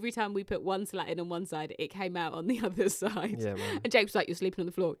because every time we put one slat in on one side, it came out on the other side. Yeah, man. And Jake was like, "You're sleeping on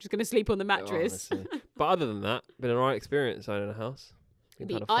the floor. Just going to sleep on the mattress." Honestly. But other than that, been an alright experience owning a house. Been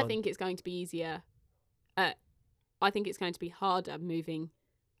kind of I fun. think it's going to be easier. I think it's going to be harder moving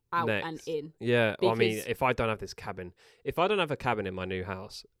out Next. and in. Yeah, I mean, Because- if I don't have this cabin, if I don't have a cabin in my new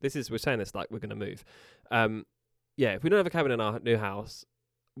house, we're saying this like we're going to move. Yeah, if we don't have a cabin in our new house,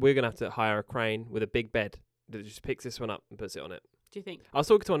 we're going to have to hire a crane with a big bed that just picks this one up and puts it on it. Do you think? I was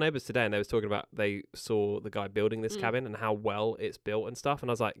talking to our neighbours today and they was talking about they saw the guy building this Mm. cabin and how well it's built and stuff.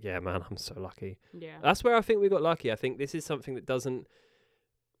 And I was like, yeah, man, I'm so lucky. Yeah. That's where I think we got lucky. I think this is something that doesn't...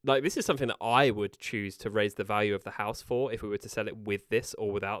 Like, this is something that I would choose to raise the value of the house for if we were to sell it with this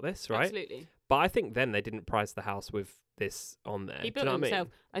or without this, right? Absolutely. But I think then they didn't price the house with this on there. He Do you built know it what I mean? himself.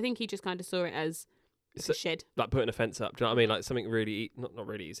 I think he just kind of saw it as it's So- a shed. Like putting a fence up. Do you know what I mean? Like something really, not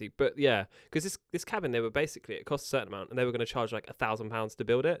really easy, but yeah. Because this cabin, they were basically, it cost a certain amount and they were going to charge like £1,000 to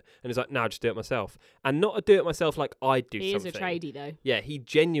build it. And he's like, no, just do it myself. And not a do it myself like I do He something. is a tradie though. Yeah, he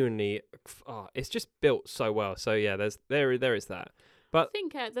genuinely, it's just built so well. So yeah, there is that. I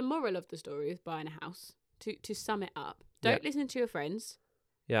think the moral of the story with buying a house, to sum it up, don't listen to your friends.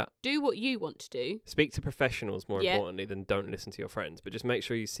 Yeah. Do what you want to do. Speak to professionals more Yeah. importantly than don't listen to your friends. But just make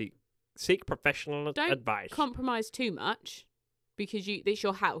sure you seek professional Don't advice. Compromise too much because it's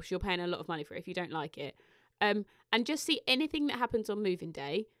your house. You're paying a lot of money for it if you don't like it. And just see anything that happens on moving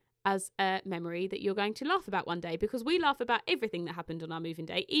day as a memory that you're going to laugh about one day, because we laugh about everything that happened on our moving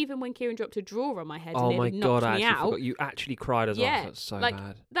day, even when Kieran dropped a drawer on my head and Oh my nearly god, knocked I me actually out. forgot. You actually cried as well. Yeah, That's so like,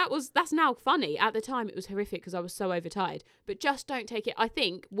 bad. That's now funny. At the time it was horrific because I was so overtired. But just don't take it. I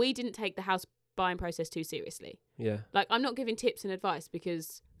think we didn't take the house buying process too seriously. Yeah. Like, I'm not giving tips and advice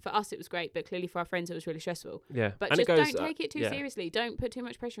because for us it was great, but clearly for our friends it was really stressful. Yeah. But and just it goes, don't take it too yeah. seriously. Don't put too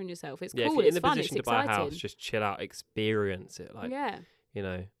much pressure on yourself. It's Yeah, cool, if you're it's in the fun, position it's to buy exciting. a house, just chill out, experience it. Like, yeah. you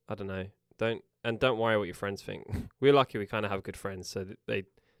know, I don't know. Don't worry what your friends think. We're lucky we kind of have good friends, so that they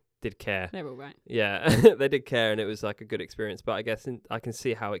did care. They're all right. Yeah, they did care, and it was like a good experience. But I guess I can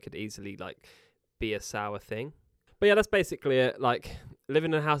see how it could easily like be a sour thing. But yeah, that's basically it. Like,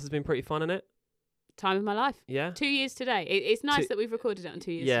 living in a house has been pretty fun, isn't it? Time of my life. Yeah. 2 years today. It's nice Two- that we've recorded it on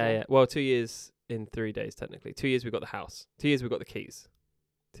 2 years Yeah, today. yeah. Well, 2 years in 3 days technically. 2 years we got the house. 2 years we got the keys.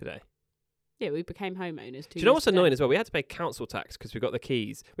 Today. Yeah, we became homeowners 2 Do you know years what's today. annoying as well? We had to pay council tax because we got the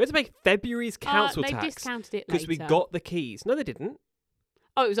keys. We had to pay February's council they tax discounted it because we later. got the keys. No, they didn't.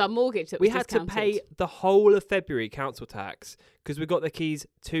 Oh, it was our mortgage that We was had to discounted. pay the whole of February council tax because we got the keys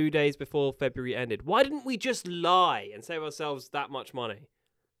 2 days before February ended. Why didn't we just lie and save ourselves that much money?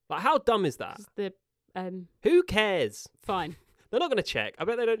 Like, how dumb is that? The Who cares? fine. They're not going to check. I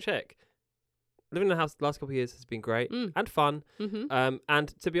bet they don't check. Living in the house the last couple of years has been great Mm. and fun. Mm-hmm. And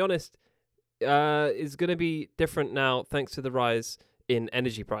to be honest, is going to be different now thanks to the rise in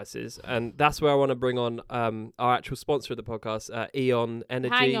energy prices. And that's where I want to bring on our actual sponsor of the podcast, Eon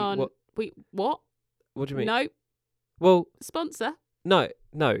Energy. Hang on. What What do you mean? No Well, sponsor. no,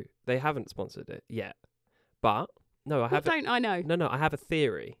 they haven't sponsored it yet. But no, I What have don't I know? no, I have a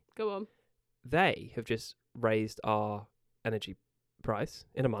theory. Go on. They have just raised our energy price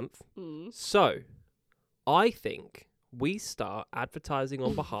in a month. Mm. So, I think we start advertising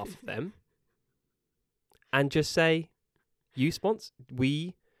on behalf of them and just say,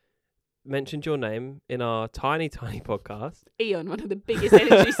 we mentioned your name in our tiny podcast. Eon, one of the biggest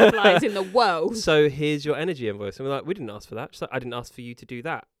energy suppliers in the world. So here's your energy invoice. And we're like, we didn't ask for that. She's like, I didn't ask for you to do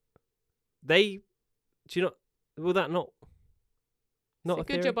that. Will that not It's a a good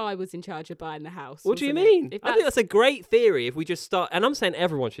theory? job I was in charge of buying the house. What do you wasn't it? mean? If I think that's a great theory if we just start, and I'm saying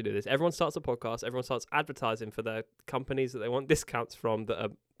everyone should do this. Everyone starts a podcast, everyone starts advertising for their companies that they want discounts from that are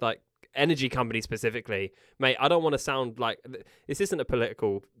like energy companies specifically. Mate, I don't want to sound like, this isn't a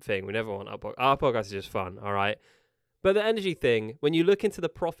political thing. We never want our podcast is just fun, all right? But the energy thing, when you look into the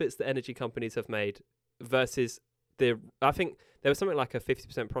profits that energy companies have made versus I think there was something like a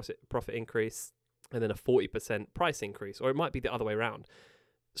 50% profit increase and then a 40% price increase, or it might be the other way around.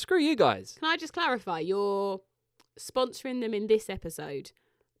 Screw you guys. Can I just clarify? You're sponsoring them in this episode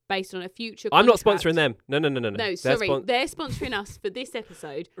based on a future I'm not contract. sponsoring them. No. No, sorry. They're sponsoring us for this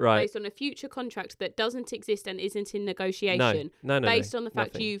episode Right. based on a future contract that doesn't exist and isn't in negotiation. No. Based on the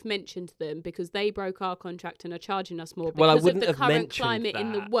fact nothing. you've mentioned them because they broke our contract and are charging us more Well, I because wouldn't of the have current mentioned climate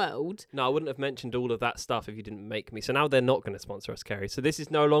in the that. world. No, I wouldn't have mentioned all of that stuff if you didn't make me. So now they're not going to sponsor us, Kerry. So this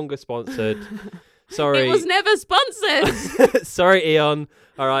is no longer sponsored. Sorry. It was never sponsored. Sorry, Eon.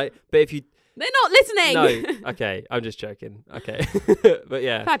 All right. But if you... They're not listening. No. Okay. I'm just joking. Okay. But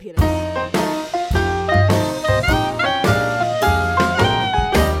yeah. Fabulous.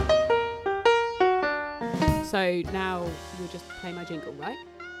 So now you'll just play my jingle, right?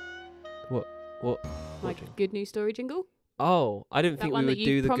 What My jingle? good news story jingle. Oh, I didn't That think we one that would you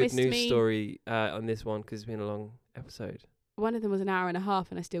do the good promised news me. story on this one because it's been a long episode. One of them was an hour and a half,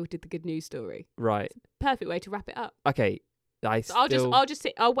 and I still did the good news story. Right. Perfect way to wrap it up. Okay. So I'll just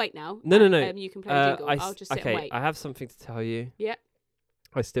sit. I'll wait now. No. You can play the jingle. I'll just sit okay, and wait. I have something to tell you. Yeah.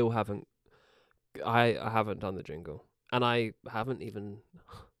 I still haven't. I haven't done the jingle, and I haven't even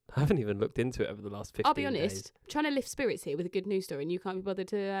looked into it over the last 15 I'll be honest. days. I'm trying to lift spirits here with a good news story, and you can't be bothered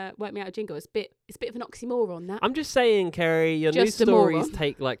to work me out a jingle. It's a bit of an oxymoron. That. I'm just saying, Kerry, your news Just a stories moron.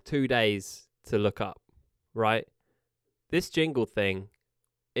 take like 2 days to look up, right? This jingle thing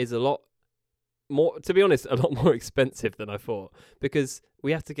is a lot more, to be honest, a lot more expensive than I thought, because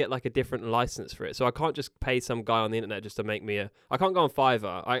we have to get like a different license for it. So I can't just pay some guy on the internet just to make me I can't go on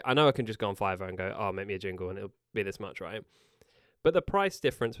Fiverr. I know I can just go on Fiverr and go, oh, make me a jingle and it'll be this much, right? But the price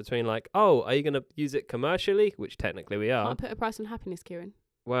difference between like, oh, are you going to use it commercially? Which technically we are. Can't put a price on happiness, Kieran.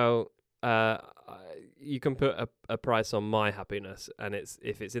 Well, you can put a price on my happiness, and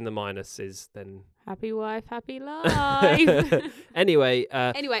if it's in the minuses, then Happy wife, happy life. anyway.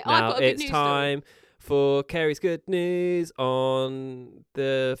 Anyway, I've Now got a good it's news time for Kerry's good news on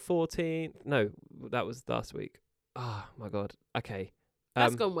the 14th. No, that was last week. Oh my god. Okay.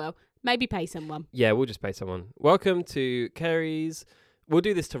 That's gone well. Maybe pay someone. Yeah, we'll just pay someone. Welcome to Kerry's. We'll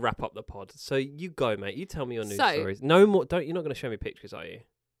do this to wrap up the pod. So you go, mate. You tell me your news stories. No more. You're not going to show me pictures, are you?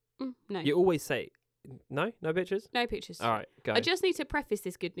 No. You always say no pictures. No pictures. All right, go. I just need to preface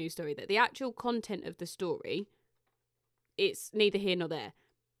this good news story that the actual content of the story, it's neither here nor there.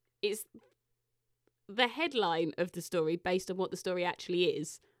 It's the headline of the story based on what the story actually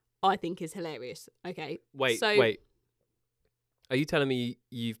is, I think is hilarious. Okay. Wait. Are you telling me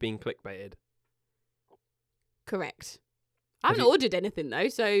you've been clickbaited? Correct. I haven't ordered anything though,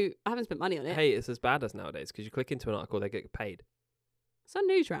 so I haven't spent money on it. Hey, it's as bad as nowadays because you click into an article, they get paid. It's on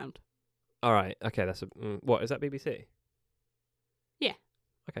Newsround. All right. Okay. That's what is that? BBC? Yeah.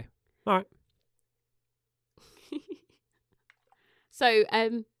 Okay. All right. So,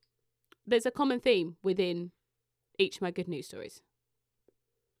 there's a common theme within each of my good news stories.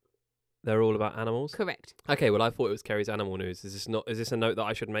 They're all about animals. Correct. Okay. Well, I thought it was Kerry's animal news. Is this a note that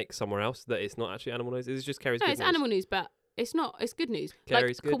I should make somewhere else that it's not actually animal news? Is this just Kerry's? No, good it's news? animal news, but it's not. It's good news.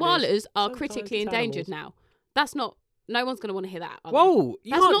 Kerry's like good koalas news. are Sometimes critically it's endangered animals. now. That's not. No one's going to want to hear that. Are they? Whoa! You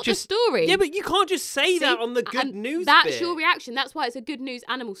That's can't not just the story. Yeah, but you can't just say See? that on the good And news. That's bit. your reaction. That's why it's a good news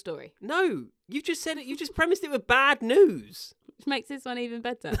animal story, No, you just said it. You just premised it with bad news. which makes this one even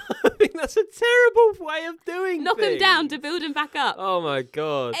better. I think that's a terrible way of doing. Knock them down to things. build them back up. Oh my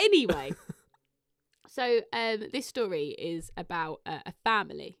god. Anyway, so this story is about a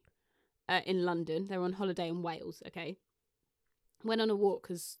family in London. They're on holiday in Wales. Okay, went on a walk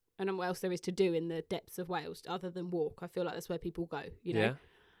because I don't know what else there is to do in the depths of Wales other than walk. I feel like that's where people go. You know.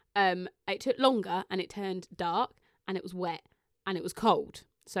 Yeah. It took longer and it turned dark and it was wet and it was cold.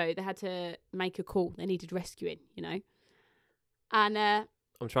 So they had to make a call. They needed rescuing. You know. And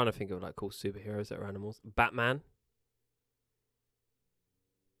I'm trying to think of like cool superheroes that are animals. Batman.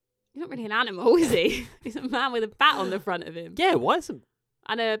 he's not really an animal, is he? He's a man with a bat on the front of him. Yeah, why isn't?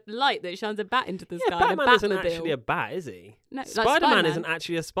 And a light that shines a bat into the Yeah, sky. Batman and a isn't Batmobile. actually a bat, is he? No, like Spider-Man Spider-Man. isn't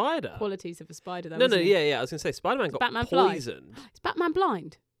actually a spider. Qualities of a spider, though. No, isn't he? yeah. I was gonna say Spider-Man got Batman blind? poisoned. Is Batman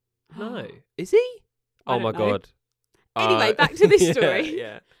blind? No, is he? I Oh my don't know. god. Anyway, back to this yeah, story.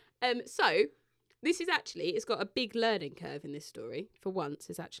 Yeah. So this is actually, it's got a big learning curve in this story. For once,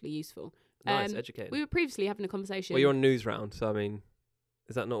 it's actually useful. Nice, educated. We were previously having a conversation. Well, you're on news round, so I mean,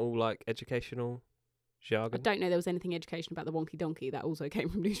 is that not all like educational I jargon? don't know there was anything educational about the wonky donkey. That also came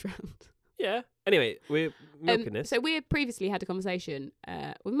from Newsround. Yeah. Anyway, we're milking this. So we had previously had a conversation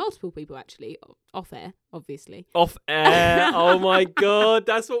with multiple people, actually, off air, obviously. Off air. Oh my god,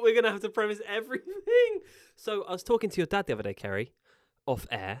 that's what we're gonna have to premise everything. So I was talking to your dad the other day, Kerry, off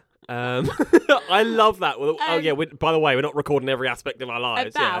air. I love that. Well, oh yeah. By the way, we're not recording every aspect of our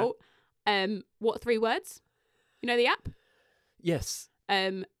lives. About what 3 words? You know the app? Yes.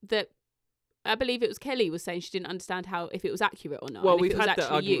 That I believe it was Kelly was saying she didn't understand how if it was accurate or not. Well, and if we've it was had that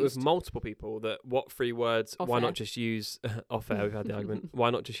actually argument used. with multiple people that what 3 words? Off why air. not just use off air? We've had the argument. Why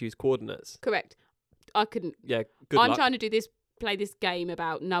not just use coordinates? Correct. I couldn't. Yeah. Good I'm luck. trying to play this game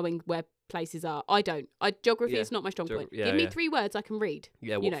about knowing where places are. I don't. Geography is not my strong point. yeah, Give me yeah. 3 words I can read.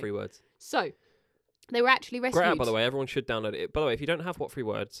 Yeah. you What know. 3 words? So they were actually rescued. Great app, by the way. Everyone should download it. By the way, if you don't have what 3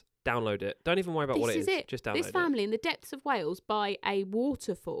 words, download it. Don't even worry about what it is. Just download This it. family in the depths of Wales by a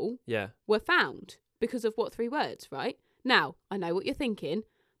waterfall Yeah. were found because of what 3 words, right? Now, I know what you're thinking.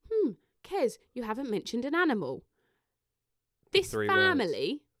 Kez, you haven't mentioned an animal. This 3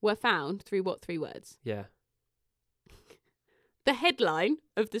 family were found through what 3 words? Yeah. The headline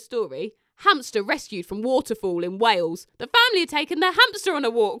of the story: hamster rescued from waterfall in Wales. The family had taken their hamster on a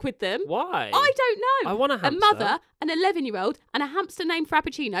walk with them. Why? I don't know. I want a hamster. A mother, an 11-year-old, and a hamster named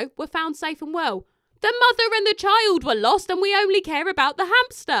Frappuccino were found safe and well. The mother and the child were lost, and we only care about the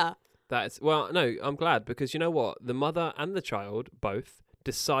hamster. No, I'm glad, because you know what? The mother and the child both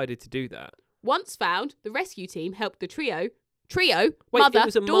decided to do that. Once found, the rescue team helped the trio, Wait, mother, it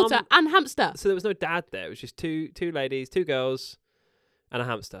was a daughter, mum- and hamster. So there was no dad there. It was just two ladies, 2 girls, and a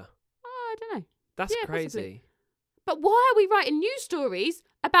hamster. Oh, I don't know. That's Yeah, crazy. possibly. But why are we writing news stories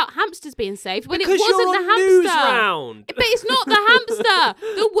about hamsters being saved when Because it wasn't you're the on hamster? News Round. But it's not the hamster.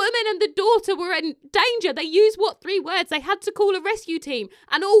 The woman and the daughter were in danger. They used 3 words? They had to call a rescue team,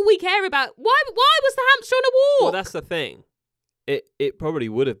 and all we care about. Why was the hamster on a walk? Well, that's the thing. It probably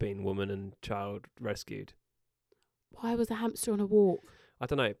would have been woman and child rescued. Why was the hamster on a walk? I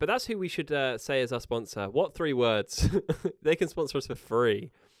don't know, but that's who we should say as our sponsor. What 3 words? They can sponsor us for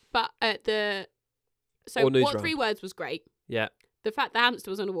free. But Or News what Round. 3 words was great. Yeah. The fact the hamster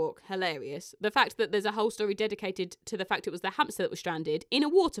was on a walk, hilarious. The fact that there's a whole story dedicated to the fact it was the hamster that was stranded in a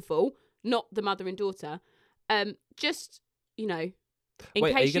waterfall, not the mother and daughter. Just, in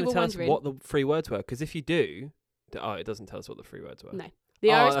Wait, case are you you going were to tell us wondering. what the 3 words were? Because if you do... it doesn't tell us what the 3 words were. No. The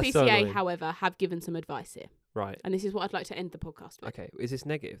Oh, that's so RSPCA, annoying. however, have given some advice here. Right. And this is what I'd like to end the podcast with. Okay. Is this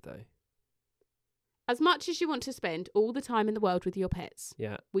negative, though? As much as you want to spend all the time in the world with your pets,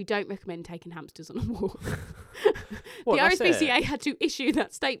 Yeah. we don't recommend taking hamsters on a walk. What, the that's it? RSPCA had to issue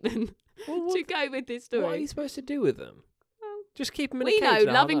that statement Well, to go with this story. what are you supposed to do with them? Well, Just keep them in we a cage. know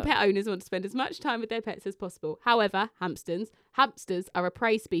like loving that. pet owners want to spend as much time with their pets as possible. However, hamsters are a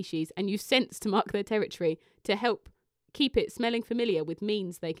prey species and use scents to mark their territory to help keep it smelling familiar, which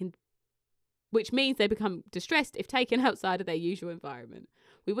means they become distressed if taken outside of their usual environment.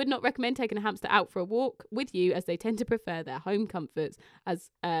 We would not recommend taking a hamster out for a walk with you, as they tend to prefer their home comforts as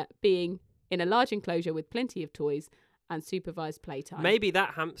being in a large enclosure with plenty of toys and supervised playtime. Maybe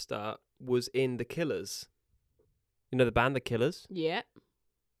that hamster was in The Killers. You know the band The Killers? Yeah.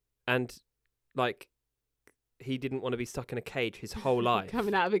 And, he didn't want to be stuck in a cage his whole life.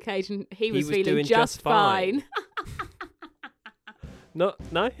 Coming out of a cage and he was was feeling doing just just fine. No?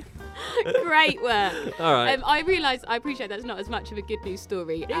 Great work. All right. I appreciate that's not as much of a good news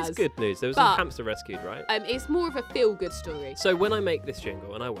story It's as good news. There was a but- hamster rescued, right? It's more of a feel-good story. So when I make this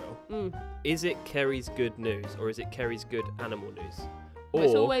jingle, and I will, Mm. is it Kerry's good news or is it Kerry's good animal news? But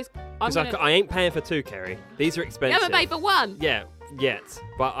it's Or, always. because I ain't paying for 2, Kerry. These are You expensive. haven't paid for one. Yeah, yet.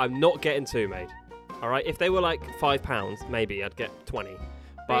 But I'm not getting 2 made. All right? If they were like £5, maybe I'd get 20.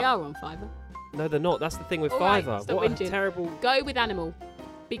 But They are on Fiverr. no, they're not. That's the thing with All right, Fiverr. stop What a whinging. terrible... Go with animal.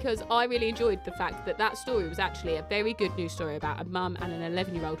 Because I really enjoyed the fact that story was actually a very good news story about a mum and an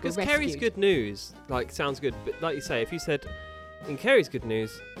 11-year-old who were Because rescued. Kerry's good news, sounds good. But like you say, if you said, in Kerry's good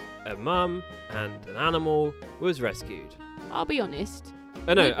news, a mum and an animal was rescued. I'll be honest.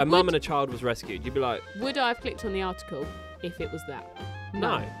 Oh no, Would- a mum would- and a child was rescued. You'd be like, Would I have clicked on the article if it was that?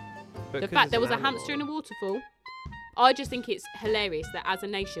 no. The fact there was a hamster in a waterfall, I just think it's hilarious that as a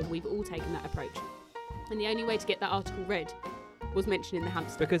nation we've all taken that approach. And the only way to get that article read was mentioning the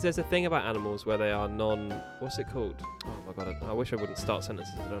hamster. Because there's a thing about animals where they are what's it called? Oh my god, I wish I wouldn't start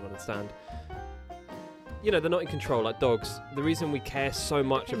sentences I don't understand. They're not in control, like dogs. The reason we care so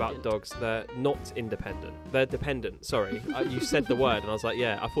much about Dependent. dogs, they're not independent. They're dependent, sorry. You said the word and I was like,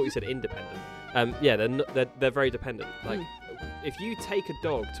 yeah, I thought you said independent. They're very dependent. If you take a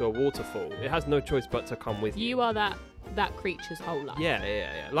dog to a waterfall, it has no choice but to come with you. You are that creature's whole life.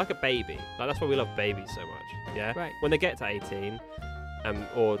 Yeah. Like a baby. That's why we love babies so much. Yeah. Right. When they get to 18,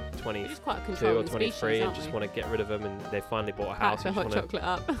 or We're 22 just quite a or controlling 23, species, and aren't just we? want to get rid of them, and they finally bought a Pack house. the and hot just wanna chocolate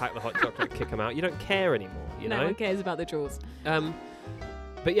up. pack the hot chocolate, kick them out. You don't care anymore. You No know. one cares about the drawers.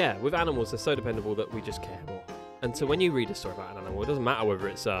 But yeah, with animals, they're so dependable that we just care more. And so when you read a story about an animal, it doesn't matter whether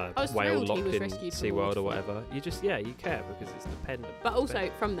it's a I was whale thrilled he locked was in rescued from a SeaWorld or waterfall. whatever. You care because it's dependent. But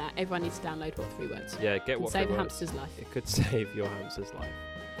also, from that, everyone needs to download What 3 Words. Yeah, get Can what save a Free Words. hamster's life. It could save your hamster's life.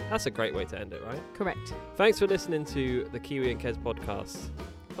 That's a great way to end it, right? Correct. Thanks for listening to the Kiwi and Kez podcast.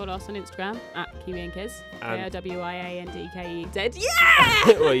 Follow us on Instagram at Kiwi and Kez. And- KIWIANDKEZ.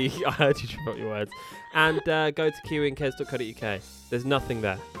 Yeah! Well, I heard you drop your words. And go to kiwiandkez.co.uk. There's nothing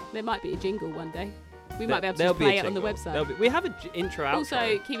there. There might be a jingle one day. We might be able to There'll just be a play it on the jingle. website. We have an intro outro.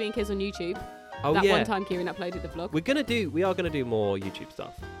 Also, Kiwi and Kez on YouTube. Oh That yeah. one time Kieran uploaded the vlog. We are gonna do more YouTube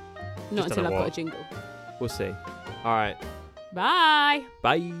stuff. Not just until don't I've know got a what. jingle. We'll see. All right. Bye.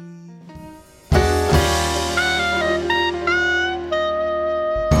 Bye.